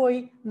 খসড়া বই,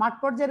 মাঠ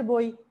পর্যায়ের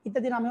বই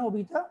ইত্যাদি নামে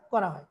অভিহিত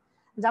করা হয়।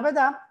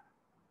 জাবেদা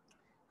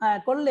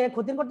করলে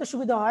খতিয়ান করতে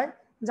সুবিধা হয়।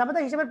 জাবেদা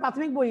হিসাবের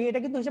প্রাথমিক বই, এটা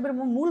কিন্তু হিসাবের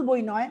মূল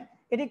বই নয়,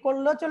 এটি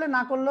করলেও চলে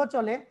না করলেও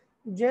চলে,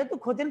 যেহেতু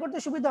খতিয়ান করতে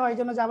সুবিধা হয় এই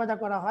জন্য জাবেদা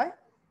করা হয়।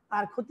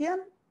 আর খতিয়ান,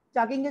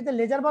 যাকে ইংরেজিতে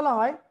লেজার বলা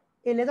হয়,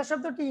 এই লেজার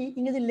শব্দটি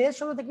ইংরেজি লেজ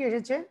শব্দ থেকে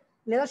এসেছে।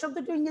 লেজার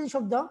শব্দটি ইংরেজি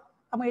শব্দ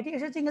এবং এটি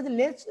এসেছে ইংরেজি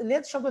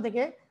লেজ শব্দ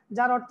থেকে,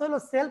 যার অর্থ হলো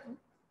সেলফ,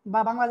 বা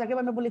বাংলা যাকে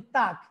আমরা বলি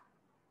তাক।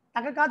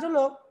 তাকের কাজ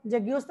হলো যে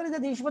গৃহস্থলী যে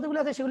জিনিসপত্রগুলি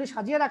আছে সেগুলি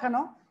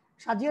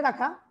সাজিয়ে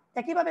রাখা।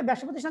 একইভাবে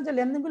ব্যবসা প্রতিষ্ঠানের যে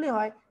লেনদেনগুলি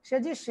হয়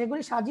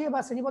সেগুলি সাজিয়ে বা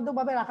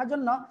শ্রেণীবদ্ধভাবে রাখার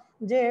জন্য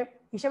যে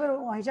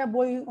হিসাব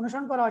বই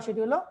অনুসরণ করা হয় সেটি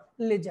হলো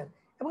লেজার।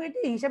 এবং এটি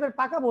হিসাবের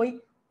পাকা বই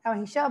এবং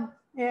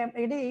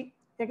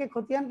একে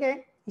খতিয়ানকে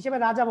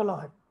হিসাবের রাজা বলা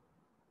হয়।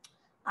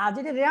 আর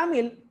যেটি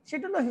রেয়ামিল,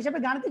 সেটা হলো হিসাবে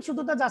গাণিতিক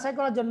শুদ্ধতা যাচাই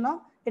করার জন্য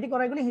এটি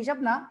করা। এগুলি হিসাব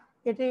না,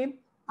 এটি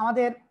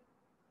আমাদের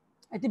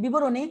একটি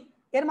বিবরণী,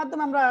 এর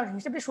মাধ্যমে আমরা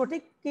হিসাবটি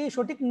সঠিক কি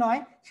সঠিক নয়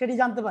সেটি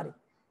জানতে পারি।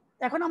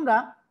 এখন আমরা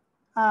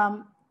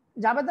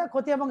জাবেদা,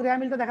 খতিয়ান এবং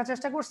রেয়ামিলটা দেখার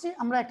চেষ্টা করছি।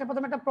 আমরা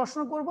প্রথমে একটা প্রশ্ন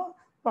করব,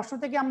 প্রশ্ন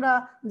থেকে আমরা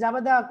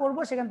জাবেদা করব,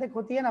 সেখান থেকে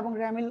খতিয়ান এবং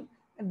রেয়ামিল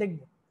দেখব।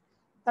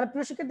 তাহলে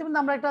প্রিয় শিক্ষার্থীবৃন্দ,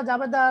 আমরা একটা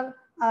জাবেদার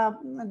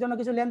জন্য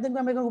কিছু লেনদেন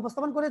আমরা এখানে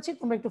উপস্থাপন করেছি,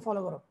 তোমরা একটু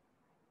ফলো করো।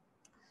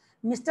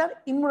 Mr.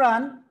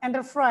 Imran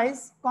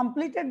Enterprise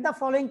completed the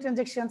following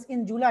transactions in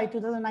July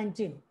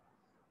 2019.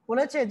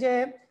 বলেছে যে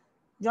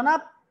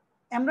জনাব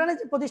ইমরানের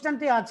যে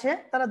প্রতিষ্ঠানটি আছে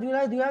তারা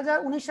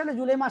 2019 সালে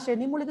জুলাই মাসে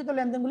নিম্নলিখিত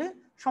লেনদেনগুলি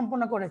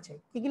সম্পন্ন করেছে।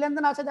 কি কি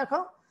লেনদেন আছে দেখো।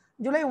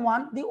 July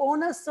 1, the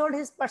owner sold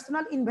his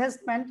personal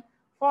investment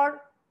for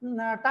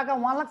টাকা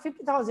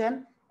 1,50,000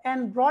 and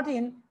brought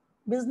in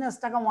business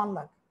টাকা 1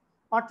 লাখ।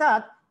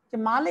 অর্থাৎ যে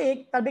মালিক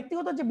তার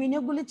ব্যক্তিগত যে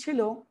বিনিয়োগগুলি ছিল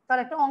তার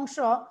একটা অংশ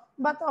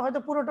বা হয়তো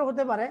পুরোটা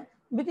হতে পারে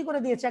বিক্রি করে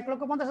দিয়েছে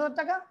 1,50,000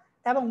 টাকা,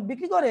 এবং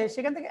বিক্রি করে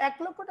সেখান থেকে 1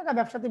 লক্ষ টাকা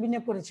ব্যবসাতে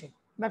বিনিয়োগ করেছে,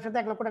 ব্যবসাতে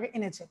 1 লক্ষ টাকা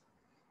এনেছে।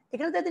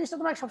 এখানে যে জিনিসটা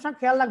তোমরা সবসময়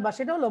খেয়াল রাখবা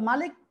সেটা হলো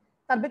মালিক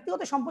তার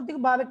ব্যক্তিগত সম্পত্তি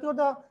বা ব্যক্তিগত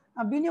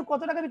বিনিয়োগ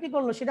কত টাকা বিক্রি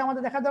করলো সেটা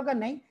আমাদের দেখার দরকার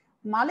নেই।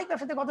 মালিক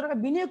ব্যবসাতে কত টাকা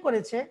বিনিয়োগ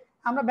করেছে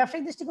আমরা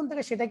ব্যবসায়িক দৃষ্টিকোণ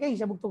থেকে সেটাকে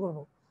হিসাবভুক্ত করব।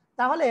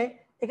 তাহলে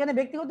এখানে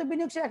ব্যক্তিগত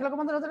বিনিয়োগ সে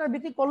 1,50,000 টাকা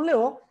বিক্রি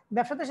করলেও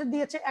ব্যবসাতে সে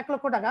দিয়েছে 1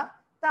 লক্ষ টাকা,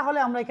 তাহলে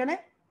আমরা এখানে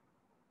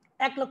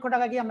 1 লক্ষ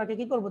টাকা কি আমরা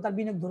কি করবো, তার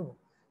বিনিয়োগ ধরবো।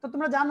 তো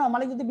তোমরা জানো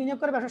মালিক যদি বিনিয়োগ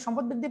করে ব্যবসার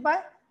সম্পদ বৃদ্ধি পায়,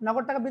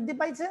 নগদ টাকা বৃদ্ধি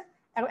পাইছে,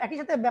 এবং একই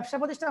সাথে ব্যবসা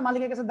প্রতিষ্ঠানের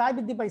মালিকের কাছে দায়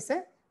বৃদ্ধি পাইছে,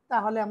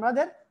 তাহলে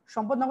আমাদের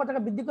সম্পদ নগদ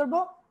টাকা বৃদ্ধি করব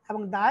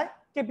এবং দায়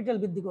ক্যাপিটাল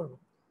বৃদ্ধি করব।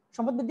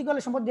 সম্পদ বৃদ্ধি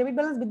করলে সম্পদ ডেবিট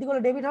ব্যালেন্স বৃদ্ধি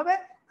করলে ডেবিট হবে,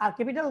 আর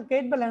ক্যাপিটাল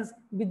ক্রেডিট ব্যালেন্স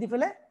বৃদ্ধি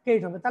পেলে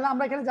ক্রেডিট হবে। তাহলে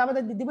আমরা এখানে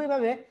জাবেদা দিব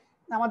এইভাবে,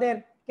 আমাদের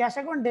cash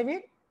account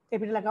debit,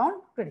 capital account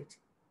credit.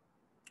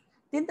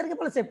 3 তারিখে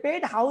বলেছে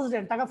পেড হাউস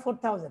রেন্ট টাকা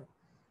 4,000।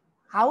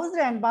 হাউস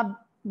রেন্ট বা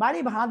বাড়ি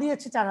ভাড়া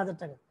দিয়েছে 4,000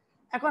 টাকা।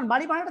 এখন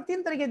বাড়ি ভাড়াটা 3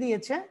 তারিখে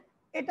দিয়েছে,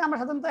 এটা আমরা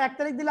সাধারণত 1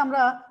 তারিখ দিলে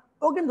আমরা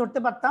অগ্রিম ধরতে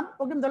পারতাম,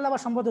 অগ্রিম ধরলে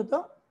আবার সম্পদ হতো।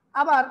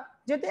 আবার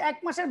যেহেতু 1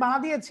 মাসের ভাড়া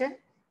দিয়েছে,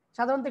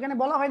 সাধারণত এখানে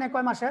বলা হয় না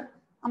কয় মাসের,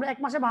 আমরা 1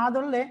 মাসে ভাড়া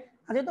ধরলে,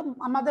 যেহেতু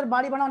আমাদের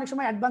বাড়ি ভাড়া অনেক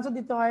সময় অ্যাডভান্সও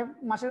দিতে হয়,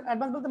 মাসের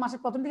অ্যাডভান্স বলতে মাসের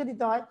প্রথম দিকে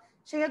দিতে হয়,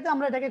 সেক্ষেত্রে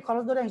আমরা এটাকে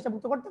খরচ ধরে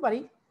হিসাবভুক্ত করতে পারি।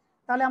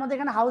 তাহলে আমাদের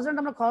এখানে হাউস রেন্ট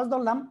আমরা খরচ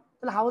ধরলাম,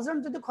 তাহলে হাউস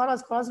রেন্ট যদি খরচ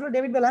হলো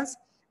ডেবিট ব্যালেন্স।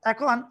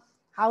 এখন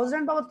হাউস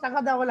রেন্ট বাবদ টাকা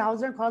দেওয়া হলে হাউস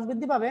রেন্ট খরচ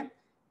বৃদ্ধি পাবে,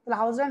 তাহলে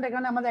হাউস রেন্ট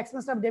এখানে আমাদের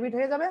এক্সপেন্সটা ডেবিট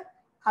হয়ে যাবে।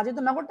 আর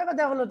যেহেতু নগদ টাকা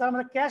দেওয়া হলো তাহলে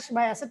আমাদের ক্যাশ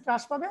বা অ্যাসেট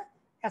হ্রাস পাবে,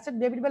 অ্যাসেট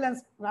ডেবিট ব্যালেন্স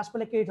হ্রাস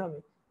পেলে ক্রেডিট হবে,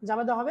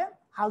 জাবেদা হবে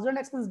house rent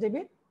expense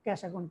debit, cash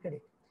account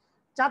credit.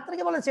 4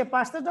 তারিখে বলেছে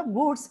purchase of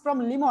goods from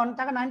Limon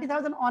টাকা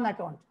 90,000 অন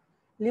অ্যাকাউন্ট।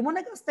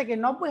 লিমনের কাছ থেকে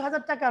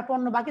 90,000 টাকার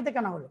পণ্য বাকিতে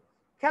কেনা হলো।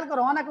 খেয়াল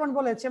করো, অন অ্যাকাউন্ট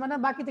বলেছে মানে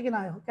বাকিতে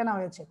কেনা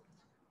হয়েছে।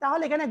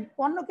 তাহলে এখানে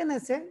পণ্য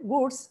কিনেছে,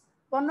 গুডস,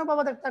 পণ্য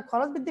বাবদ একটা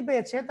খরচ বৃদ্ধি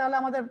পেয়েছে, তাহলে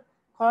আমাদের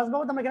খরচ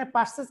বাবদ আমরা এখানে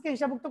পার্সেসকে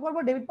হিসাবভুক্ত করবো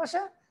ডেবিট পাশে।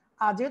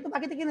 আর যেহেতু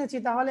বাকিতে কিনেছি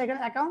তাহলে এখানে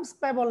অ্যাকাউন্টস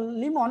পেবল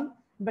লিমন,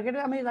 ব্র্যাকেটে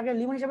আমি তাকে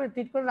লিমন হিসাবে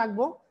ট্রিট করে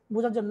রাখবো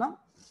বোঝার জন্য,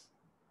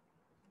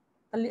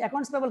 তাহলে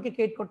অ্যাকাউন্টস পেবলকে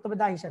ক্রেডিট করতে হবে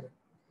দায় হিসাবে।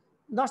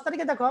 10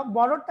 তারিখে দেখো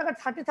বড়োর টাকা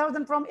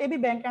 30,000 from AB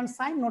bank and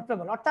sign note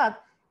payable. অর্থাৎ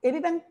এবি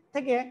ব্যাংক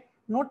থেকে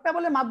নোট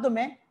পেবলের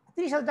মাধ্যমে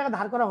 30,000 টাকা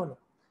ধার করা হলো।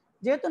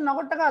 যেহেতু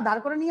নগদ টাকা ধার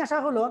করে নিয়ে আসা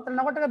হলো, তাহলে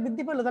নগদ টাকা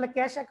বৃদ্ধি পেলো, তাহলে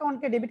ক্যাশ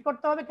অ্যাকাউন্টকে ডেবিট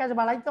করতে হবে, ক্যাশ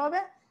বাড়াইতে হবে।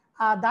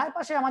 আর দায়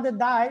পাশে আমাদের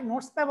দায়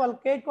নোটস পেবল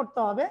ক্রেডিট করতে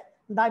হবে,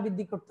 দায়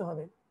বৃদ্ধি করতে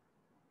হবে।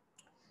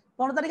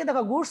 15 তারিখে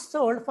দেখো গুডস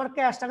সোল্ড ফর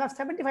ক্যাশ টাকা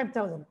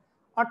 75,000।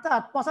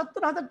 অর্থাৎ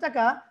 75,000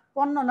 টাকা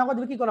পণ্য নগদ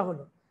বিক্রি করা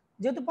হলো।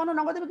 যেহেতু পণ্য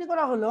নগদে বিক্রি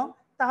করা হলো,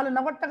 তাহলে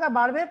নগদ টাকা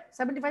বাড়বে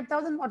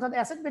 75,000, অর্থাৎ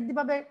অ্যাসেট বৃদ্ধি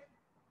পাবে,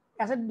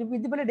 অ্যাসেট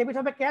বৃদ্ধি পেলে ডেবিট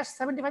হবে ক্যাশ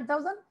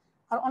 75,000।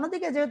 আর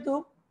অন্যদিকে যেহেতু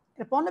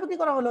পণ্য বিক্রি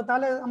করা হলো,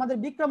 তাহলে আমাদের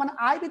বিক্রয় মানে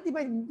আয়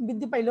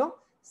বৃদ্ধি পাইলো,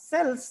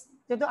 সেলস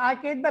যেহেতু আয়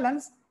ক্রেডিট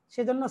ব্যালেন্স,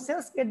 সেজন্য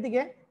সেলস ক্রেডিট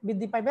দিকে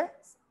বৃদ্ধি পাইবে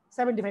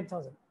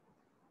 75,000।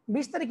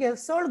 20 তারিখে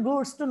sold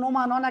goods to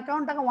Noman on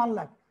account টাকা 1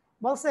 লাখ।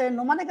 বলছে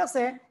নোমানের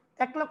কাছে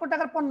 1 লক্ষ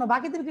টাকার পণ্য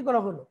বাকিতে বিক্রি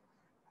করা হলো।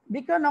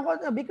 বিক্রয়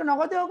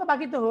নগদে হোক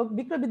বাকিতে হোক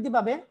বিক্রয় বৃদ্ধি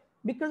পাবে।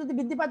 বিক্রয় যদি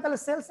বৃদ্ধি পায় তাহলে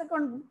সেলস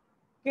অ্যাকাউন্ট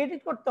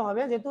ক্রেডিট করতে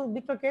হবে, যেহেতু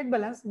বিক্রয় ক্রেডিট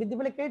ব্যালেন্স বৃদ্ধি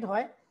পেলে ক্রেডিট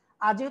হয়।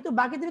 আর যেহেতু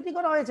বাকিতে বিক্রি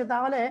করা হয়েছে,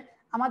 তাহলে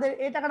আমাদের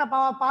এই টাকাটা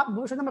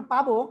ভবিষ্যতে আমরা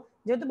পাবো।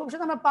 যেহেতু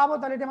ভবিষ্যতে আমরা পাবো,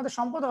 তাহলে এটা আমাদের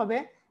সম্পদ হবে।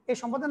 এই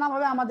সম্পদের নাম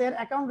হবে আমাদের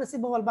অ্যাকাউন্ট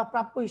রিসিভেবল বা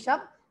প্রাপ্য হিসাব।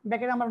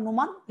 ব্র্যাকেটে আমরা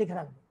নোমান লিখে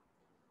রাখবো।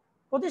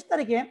 25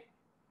 তারিখে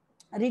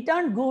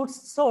return goods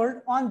sold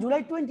on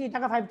July 20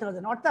 টাকা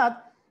 5000, অর্থাৎ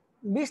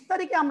 20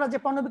 তারিখে আমরা যে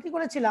পণ্য বিক্রি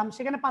করেছিলাম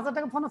সেখানে 5000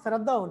 টাকা পণ্য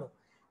ফেরত দেওয়া হলো।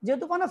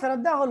 যেহেতু পণ্য ফেরত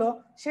দেওয়া হলো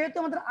সেহেতু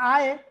আমাদের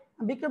আয়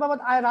বিক্রি বাবদ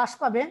আয় হ্রাস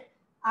পাবে।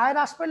 আয়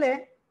হ্রাস পেলে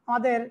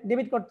আমাদের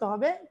ডেবিট করতে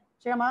হবে,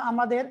 সে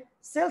আমাদের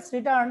সেলস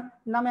রিটার্ন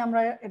নামে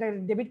আমরা এটা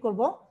ডেবিট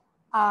করব।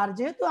 আর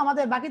যেহেতু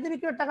আমাদের বাকিতে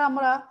বিক্রয়ের টাকা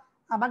আমরা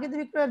বাকিতে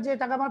বিক্রয়ের যে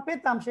টাকা আমরা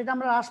পেতাম সেটা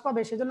আমরা হ্রাস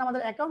পাবে, সেজন্য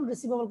আমাদের অ্যাকাউন্ট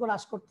রিসিভেবলকে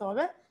হ্রাস করতে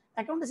হবে।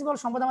 অ্যাকাউন্ট রিসিভেবল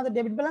সম্পদ আমাদের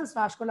ডেবিট ব্যালেন্স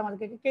হ্রাস করলে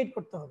আমাদেরকে ক্রেডিট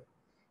করতে হবে।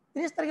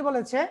 30 তারিখে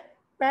বলেছে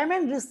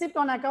পেমেন্ট রিসিপ্ট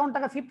অন অ্যাকাউন্ট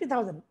টাকা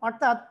 50,000,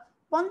 অর্থাৎ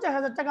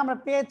 50,000 টাকা আমরা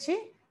পেয়েছি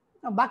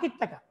বাকির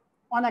টাকা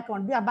অন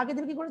অ্যাকাউন্ট, বাকিতে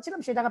বিক্রি করেছিলাম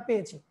সেই টাকা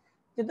পেয়েছি।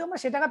 যেহেতু আমরা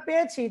সে টাকা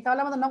পেয়েছি তাহলে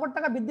আমাদের নগদ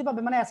টাকা বৃদ্ধি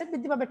পাবে, মানে অ্যাসেট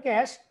বৃদ্ধি পাবে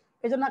ক্যাশ,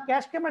 এই জন্য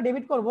ক্যাশকে আমরা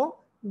ডেবিট করব,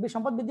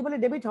 সম্পদ বৃদ্ধি পেলে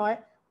ডেবিট হয়।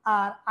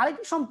 আর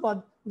আরেকটি সম্পদ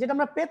যেটা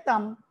আমরা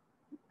পেতাম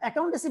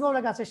অ্যাকাউন্ট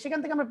রিসিভেবলের কাছে সেখান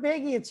থেকে আমরা পেয়ে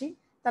গিয়েছি,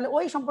 তাহলে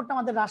ওই সম্পদটা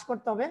আমাদের হ্রাস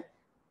করতে হবে,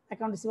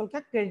 অ্যাকাউন্ট রিসিভেবলকে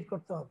ক্রেডিট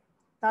করতে হবে,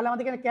 তাহলে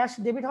আমাদের এখানে ক্যাশ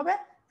ডেবিট হবে,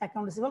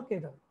 অ্যাকাউন্ট রিসিভেবল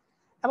ক্রেডিট হবে।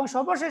 এবং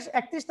সর্বশেষ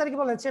 31 তারিখে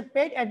বলেছে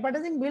পেইড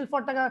অ্যাডভার্টাইজিং বিল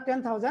ফর টাকা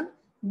 10,000,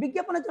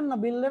 বিজ্ঞাপনের জন্য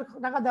বিলের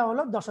টাকা দেওয়া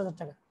হলো 10,000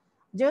 টাকা।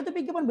 যেহেতু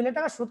বিজ্ঞাপন বিলের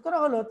টাকা শোধ করা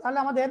হলো তাহলে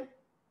আমাদের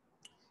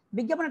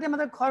বিজ্ঞাপনটি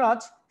আমাদের খরচ,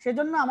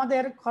 সেজন্য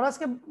আমাদের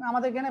খরচকে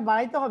আমাদের এখানে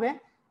বাড়াইতে হবে,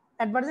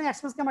 অ্যাডভার্টাইজিং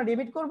এক্সপেন্সকে আমরা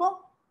ডেবিট করব।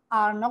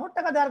 আর নগদ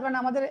টাকা দেওয়ার কারণে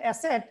আমাদের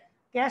অ্যাসেট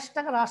ক্যাশ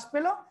টাকা হ্রাস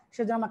পেল,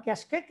 সেজন্য আমরা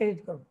ক্যাশকে ক্রেডিট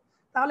করব।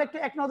 তাহলে একটু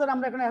এক নজরে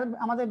আমরা এখানে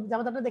আমাদের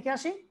জাবেদাটা দেখে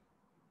আসি।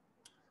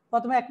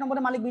 প্রথমে 1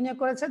 নম্বরে মালিক বিনিয়োগ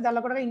করেছে 1.5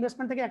 লক্ষ টাকা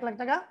ইনভেস্টমেন্ট থেকে 1 লাখ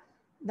টাকা,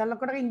 1.5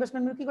 লক্ষ টাকা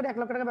ইনভেস্টমেন্ট বিক্রি করে 1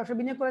 লক্ষ টাকা ব্যবসা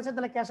বিনিয়োগ করেছে,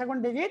 তাহলে cash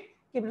account debit,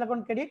 capital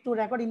account credit to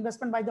record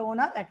investment by the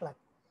owner 1 lakh.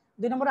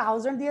 2 নম্বরে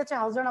হাউস রেন্ট দিয়েছে,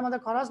 হাউস রেন্ট আমাদের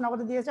খরচ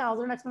নগদে দিয়েছে, house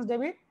rent expense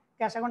debit,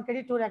 cash account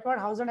credit to record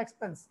house rent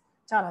expense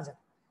 4000।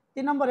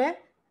 3 নম্বরে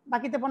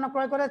বাকিতে পণ্য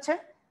ক্রয় করেছে,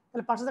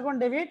 তাহলে purchase account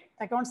debit,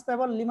 accounts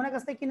payable লিমনের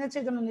কাছ থেকে কিনেছে,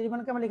 এই জন্য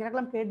লিমনকে আমরা লিখে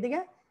রাখলাম ক্রেডিট দিকে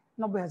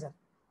 90,000।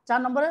 4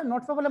 নম্বরে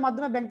নোটস পেবলের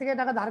মাধ্যমে ব্যাংক থেকে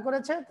টাকা ধার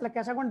করেছে, তাহলে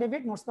cash account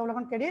debit, notes payable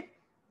account credit,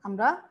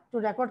 আমরা two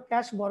record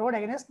cash borrowed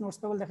against notes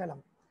payable দেখালাম।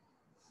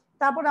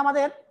 তারপরে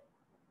আমাদের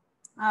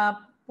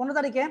 15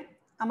 তারিখে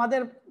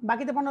আমাদের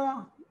বাকিতে পণ্য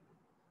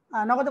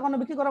নগদে পণ্য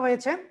বিক্রি করা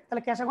হয়েছে,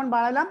 তাহলে cash account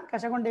বাড়াইলাম,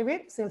 cash account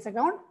debit, sales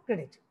account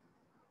credit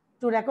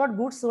to record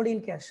goods sold in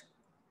cash.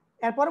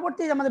 এর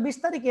পরবর্তী আমাদের 20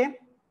 তারিখে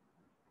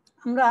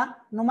আমরা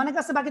নোমানের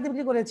কাছে বাকিতে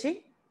বিক্রি করেছি,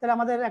 তাহলে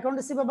আমাদের account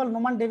receivable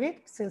Noman debit,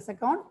 sales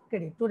account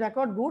credit to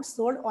record goods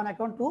sold on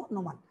account two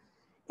Noman.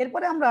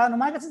 এরপরে আমরা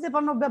নোমানের কাছে যে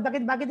পণ্য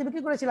বাকিতে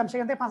বিক্রি করেছিলাম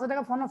সেখান থেকে 5,000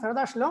 টাকা পণ্য ফেরত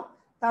আসলো,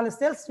 তাহলে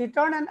sales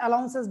return and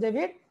allowances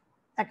debit,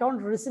 account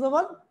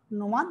receivable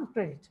Noman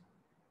credit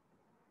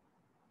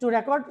to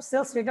record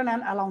sales return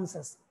and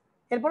allowances.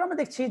 এরপর আমরা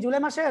দেখছি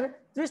জুলাই মাসের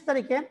 30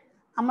 তারিখে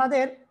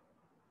আমাদের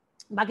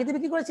বাকিতে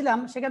বিক্রি করেছিলাম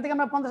সেখান থেকে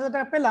আমরা 50,000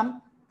 টাকা পেলাম,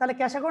 তাহলে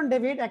cash account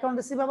debit, account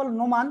receivable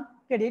Noman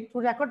credit to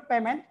record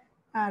payment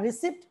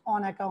receipt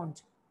on account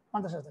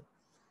 50,000।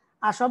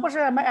 আর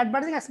সর্বশেষ আমরা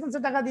অ্যাডভার্টাইজিং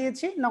এক্সপেন্সের টাকা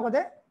দিয়েছি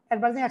নগদে,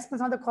 অ্যাডভার্টাইজিং এক্সপেন্স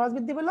আমাদের খরচ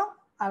বৃদ্ধি পেল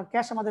আর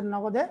ক্যাশ আমাদের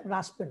নগদে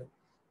হ্রাস পেল।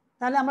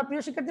 তাহলে আমরা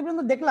প্রিয়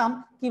শিক্ষার্থীবৃন্দ দেখলাম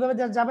কিভাবে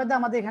জাবেদা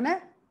আমাদের এখানে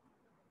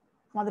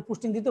আমাদের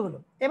পুস্টিং দিতে হলো।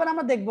 এবার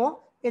আমরা দেখব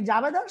এই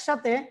জাবেদার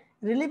সাথে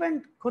রিলিভেন্ট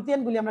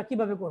খতিয়ানগুলি আমরা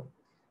কিভাবে করব।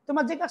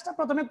 তোমরা যে কাজটা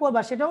প্রথমে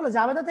করবা সেটা হলো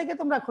জাবেদা থেকে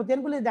তোমরা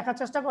খতিয়ানগুলি দেখার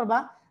চেষ্টা করবা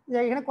যে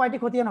এখানে কয়টি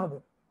খতিয়ান হবে।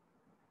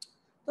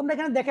 তোমরা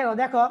এখানে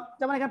দেখো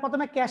যেমন এখানে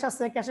প্রথমে ক্যাশ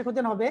আছে, ক্যাশের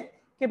খতিয়ান হবে,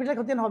 ক্যাপিটাল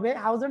খতিয়ান হবে,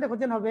 হাউস রেন্টের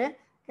খতিয়ান হবে,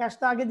 ক্যাশ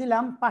তো আগে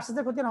দিলাম,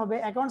 পারচেজের খতিয়ান হবে,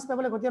 অ্যাকাউন্টস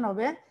পেবলের খতিয়ান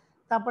হবে,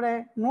 তারপরে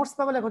নোটস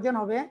পেবলের খতিয়ান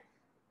হবে,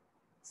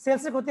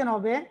 সেলসের খতিয়ান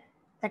হবে,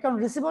 অ্যাকাউন্ট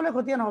রিসিভেবলের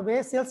খতিয়ান হবে,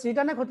 সেলস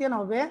রিটার্নের খতিয়ান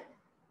হবে,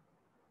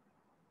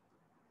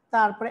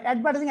 তারপরে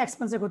অ্যাডভার্টাইজিং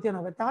এক্সপেন্সের খতিয়ান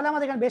হবে। তাহলে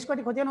আমাদের এখানে বেশ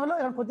কয়েকটি খতিয়ান হলো।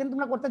 এখন খতিয়ান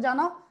তোমরা করতে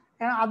জানো,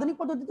 এখন আধুনিক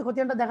পদ্ধতিতে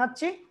খতিয়ানটা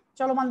দেখাচ্ছি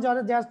চলমান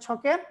যার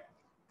ছকে।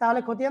 তাহলে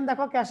খতিয়ান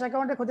দেখো, ক্যাশ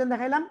অ্যাকাউন্টে খতিয়ান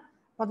দেখাইলাম,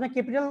 প্রথমে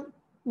ক্যাপিটাল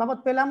বাবদ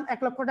পেলাম 1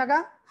 লক্ষ টাকা,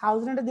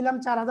 হাউস রেন্টে দিলাম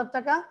 4,000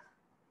 টাকা,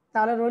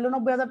 তাহলে রইল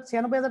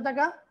 96,000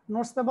 টাকা,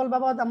 নোটস পেবল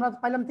বাবদ আমরা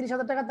পাইলাম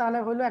 30,000 টাকা, তাহলে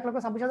হইলো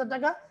 1,26,000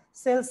 টাকা,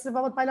 সেলস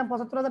বাবদ পাইলাম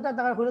 75,000 টাকা,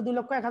 তাহলে হইলো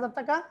 2,01,000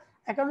 টাকা,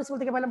 অ্যাকাউন্ট রিসিভেবল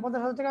থেকে পাইলাম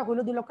 50,000 টাকা,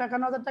 হইলো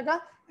 2,51,000 টাকা,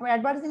 এবং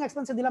অ্যাডভার্টাইজিং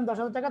এক্সপেন্সে দিলাম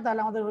 10,000 টাকা,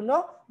 তাহলে আমাদের হইলো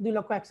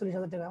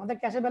 2,41,000 টাকা। আমাদের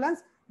ক্যাশে ব্যালেন্স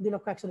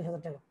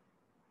 2,41,000 টাকা।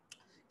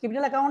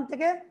 ক্যাপিটাল অ্যাকাউন্ট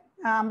থেকে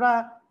আমরা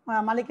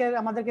মালিকের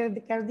আমাদেরকে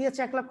ক্যাশ দিয়েছে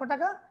 1 লক্ষ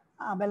টাকা,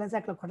 ব্যালেন্স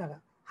 1 লক্ষ টাকা।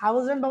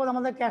 হাউস রেন্ট বাবদ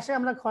আমাদের ক্যাশে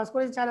আমরা খরচ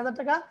করেছি 4,000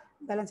 টাকা,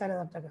 ব্যালেন্স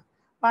 4,000 টাকা।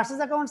 পারচেজ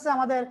অ্যাকাউন্টসে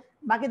আমাদের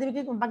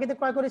বাকিতে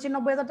ক্রয় করেছি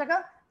 90,000 টাকা,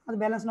 আমাদের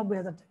ব্যালেন্স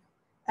 90,000 টাকা।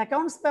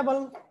 অ্যাকাউন্টস পেবল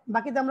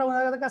বাকিতে আমরা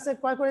ওনাদের কাছে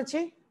ক্রয় করেছি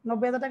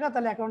 90,000 টাকা,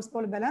 তাহলে অ্যাকাউন্টস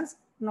পেবল ব্যালেন্স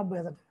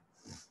 90,000 টাকা।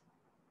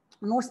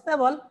 নোটস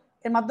পেবল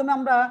এর মাধ্যমে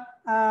আমরা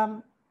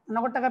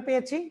নগদ টাকা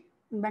পেয়েছি,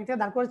 ব্যাংক থেকে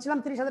ধার করেছিলাম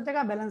 30,000 টাকা,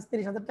 ব্যালেন্স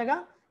 30,000 টাকা।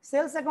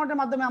 সেলস অ্যাকাউন্টের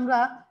মাধ্যমে আমরা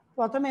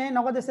প্রথমে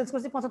নগদে সেলস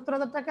করছি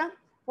 75,000 টাকা,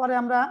 পরে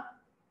আমরা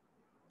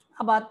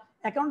আবার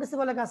অ্যাকাউন্ট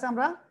রিসিভেবলের কাছে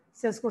আমরা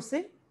সেলস করছি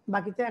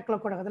বাকিতে 1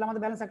 লক্ষ টাকা, তাহলে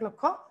আমাদের ব্যালেন্স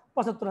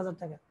 1,75,000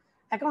 টাকা।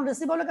 অ্যাকাউন্ট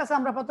রিসিভেবলের কাছে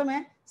আমরা প্রথমে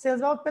সেলস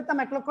বাবদ পেতাম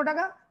 1 লক্ষ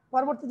টাকা,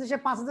 পরবর্তীতে সে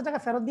 5,000 টাকা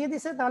ফেরত দিয়ে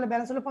দিয়েছে, তাহলে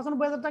ব্যালেন্স হলো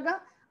 95,000 টাকা,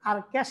 আর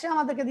ক্যাশে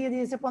আমাদেরকে দিয়ে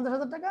দিয়েছে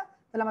 50,000 টাকা,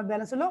 তাহলে আমার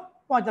ব্যালেন্স হলো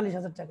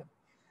 45,000 টাকা।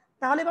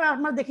 তাহলে এবার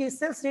আমরা দেখি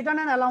সেলস রিটার্ন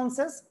অ্যান্ড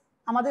অ্যালাউন্সেস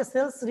আমাদের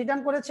সেলস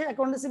রিটার্ন করেছে,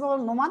 অ্যাকাউন্ট রিসিভেবল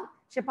নোমান,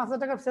 সে 5,000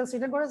 টাকা সেলস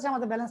রিটার্ন করেছে,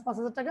 আমাদের ব্যালেন্স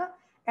 5,000 টাকা।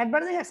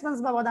 অ্যাডভার্টাইজিং এক্সপেন্স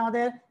বাবদ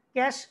আমাদের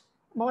ক্যাশ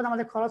বাবদ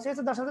আমাদের খরচ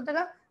হয়েছে 10,000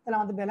 টাকা, তাহলে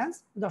আমাদের ব্যালেন্স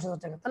 10,000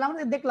 টাকা। তাহলে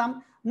আমাদের দেখলাম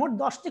মোট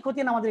 10টি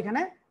খতিয়ান আমাদের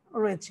এখানে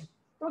রয়েছে।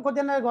 তোমার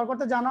খতিয়ানের গড়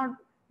করতে জানো,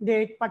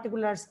 date,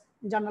 particulars,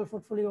 journal,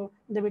 portfolio,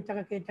 debit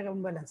টাকা, ক্রেডিট টাকা এবং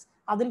ব্যালেন্স।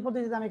 আধুনিক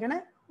পদ্ধতিতে আমি এখানে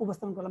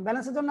উপস্থাপন করলাম।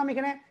 ব্যালেন্সের জন্য আমি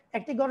এখানে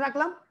একটি গড়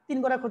রাখলাম, 3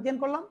 গড়া খতিয়ান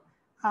করলাম।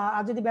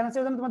 আর যদি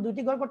ব্যালেন্সের জন্য তোমার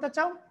 2টি গড় করতে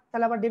চাও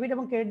তাহলে আবার ডেবিট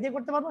এবং ক্রেডিট দিয়ে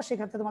করতে পারবো,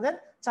 সেক্ষেত্রে তোমাদের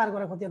 4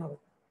 গড়া খতিয়ান হবে।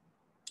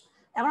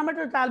 এখন আমরা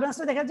একটু ট্রায়াল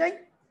ব্যালেন্সটা দেখে যাই।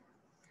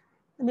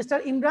 Mister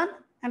Imran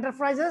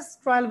enterprises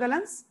trial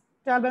balance.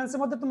 Trial ব্যালেন্সের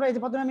মধ্যে তোমরা এই যে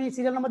প্রথমে আমি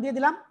সিরিয়াল নাম্বার দিয়ে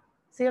দিলাম,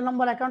 serial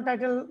number, account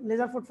title,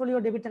 laser portfolio,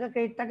 debit টাকা,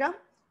 ক্রেডিট টাকা।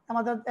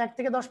 আমাদের 1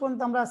 থেকে 10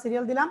 পর্যন্ত আমরা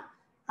সিরিয়াল দিলাম।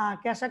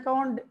 ক্যাশ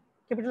অ্যাকাউন্ট,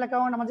 ক্যাপিটাল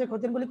অ্যাকাউন্ট, আমরা যে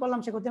খতিয়ানগুলি করলাম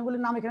সেই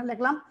খতিয়ানগুলির নাম এখানে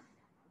লিখলাম।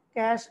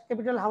 Cash,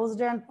 capital, house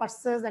rent,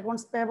 purchase,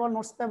 accounts payable,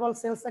 notes payable,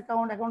 sales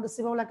account, account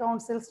receivable account,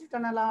 sales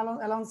return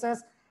allowances,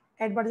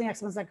 advertising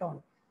expense account.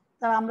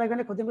 তাহলে আমরা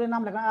এখানে খতিয়ানগুলির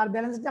নাম লিখলাম। আর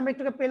ব্যালেন্স আমরা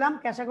একটু পেলাম,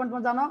 ক্যাশ অ্যাকাউন্ট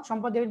তোমরা জানো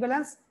সম্পদ ডেবিট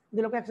ব্যালেন্স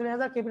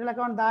 2,41,000, ক্যাপিটাল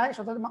অ্যাকাউন্ট দায়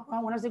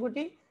 17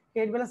 সিকিউরিটি,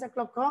 ক্রেডিট ব্যালেন্স 1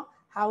 লক্ষ,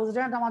 হাউস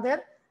রেন্ট আমাদের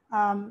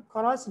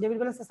খরচ, ডেবিট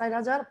ব্যালেন্স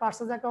 60,000,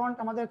 পার্চেস অ্যাকাউন্ট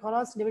আমাদের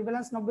খরচ, ডেবিট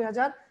ব্যালেন্স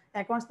 90,000,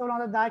 অ্যাকাউন্টস পেয়েবল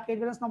আমাদের দায়,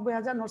 ক্রেডিট ব্যালেন্স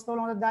 90,000, নোটস পেয়েবল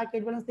আমাদের দায়,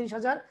 ক্রেডিট ব্যালেন্স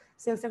 30,000,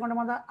 সেলস অ্যাকাউন্ট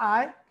আমাদের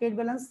আয়, ক্রেডিট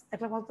ব্যালেন্স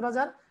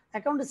 1,70,000,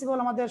 অ্যাকাউন্ট রিসিভেবল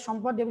আমাদের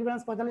সম্পদ, debit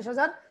balance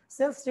 45,000,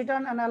 sales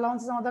return and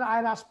allowances আমাদের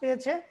আয় হ্রাস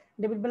পেয়েছে,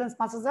 ডেবিট ব্যালেন্স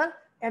 5,000,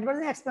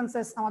 অ্যাডভার্টাইজিং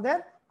এক্সপেন্সেস আমাদের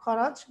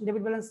খরচ,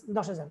 ডেবিট ব্যালেন্স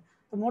 10,000।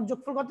 তো মোট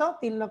যোগফল কত?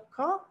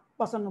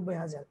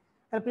 3,95,000।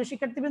 তাহলে প্রিয়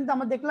শিক্ষার্থীবৃন্দ,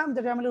 আমরা দেখলাম যে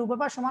র্যামিলির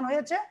উপপাস সমান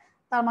হয়েছে,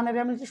 তার মানে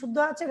র্যামিলিটি শুদ্ধ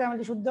আছে।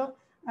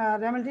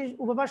 র্যামিলিটি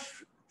উপপাস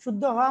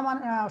শুদ্ধ হওয়া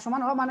মানে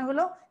সমান হওয়া মানে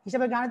হলো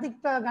হিসাবে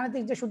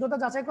গাণিতিক যে শুদ্ধতা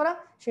যাচাই করা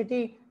সেটি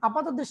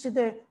আপাত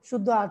দৃষ্টিতে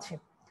শুদ্ধ আছে।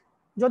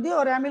 যদিও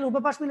র্যামিল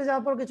উপপাস মিলে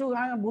যাওয়ার পর কিছু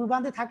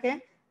ভুলভ্রান্তি থাকে,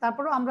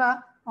 তারপরেও আমরা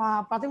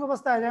প্রাথমিক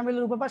অবস্থায়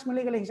র্যামিলের উপপাস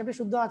মিলে গেলে হিসাবে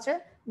শুদ্ধ আছে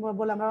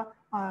বলে আমরা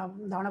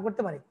ধারণা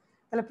করতে পারি।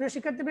 তাহলে প্রিয়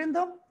শিক্ষার্থীবৃন্দ,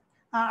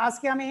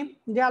 আজকে আমি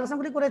যে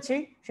আলোচনাগুলি করেছি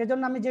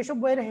সেজন্য আমি যেসব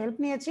বইয়ের হেল্প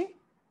নিয়েছি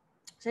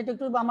সেটা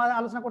একটু আমরা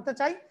আলোচনা করতে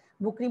চাই।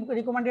 বুক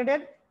recommended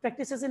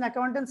practices in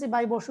accountancy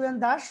by Basu and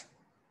Das,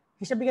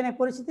 হিসাব বিজ্ঞানের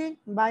পরিচিতি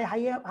by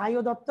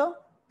হাইও Dutta,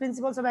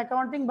 principles of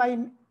accounting by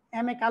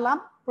M.A. Kalam,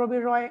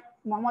 Prabir Roy,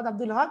 Mohammad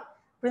Abdul Haque,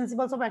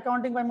 principles of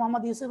accounting by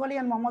Mohammad Yusuf Ali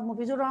and Mohammad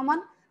Mufizur Rahman,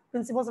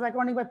 principles of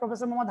accounting by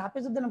professor Mohammad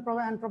Hafizuddin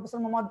and professor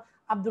Mohammad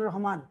Abdur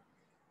Rahman.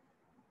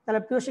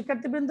 তাহলে প্রিয়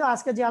শিক্ষার্থীবৃন্দ,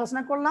 আজকে যে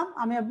আলোচনা করলাম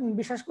আমি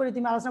বিশ্বাস করি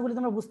তুমি আলোচনাগুলি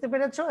তোমরা বুঝতে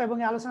পেরেছো, এবং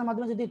এই আলোচনার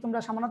মাধ্যমে যদি তোমরা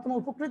সামান্যতম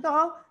উপকৃত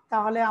হও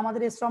তাহলে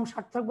আমাদের এই শ্রম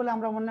সার্থক বলে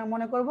আমরা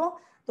মনে করব।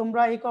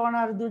 তোমরা এই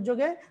করোনার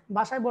দুর্যোগে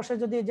বাসায় বসে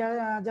যদি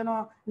যেন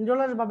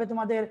নিরলসভাবে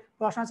তোমাদের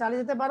পড়াশোনা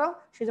চালিয়ে যেতে পারো,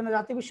 সেই জন্য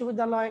জাতীয়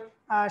বিশ্ববিদ্যালয়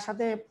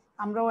সাথে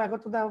আমরাও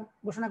একত্রতা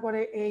ঘোষণা করে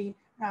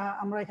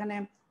আমরা এখানে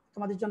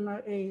তোমাদের জন্য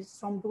এই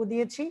শ্রমটুকু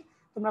দিয়েছি।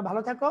 তোমরা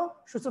ভালো থাকো,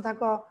 সুস্থ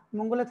থাকো,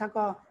 মঙ্গলে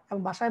থাকো, এবং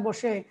বাসায়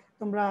বসে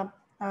তোমরা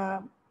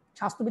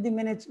স্বাস্থ্যবিধি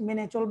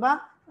মেনে চলবা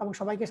এবং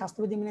সবাইকে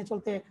স্বাস্থ্যবিধি মেনে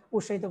চলতে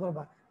উৎসাহিত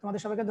করবা।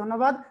 তোমাদের সবাইকে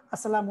ধন্যবাদ।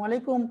 আসসালামু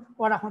আলাইকুম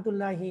ওয়া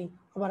রাহমাতুল্লাহি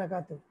ওয়া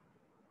বারাকাতুহু।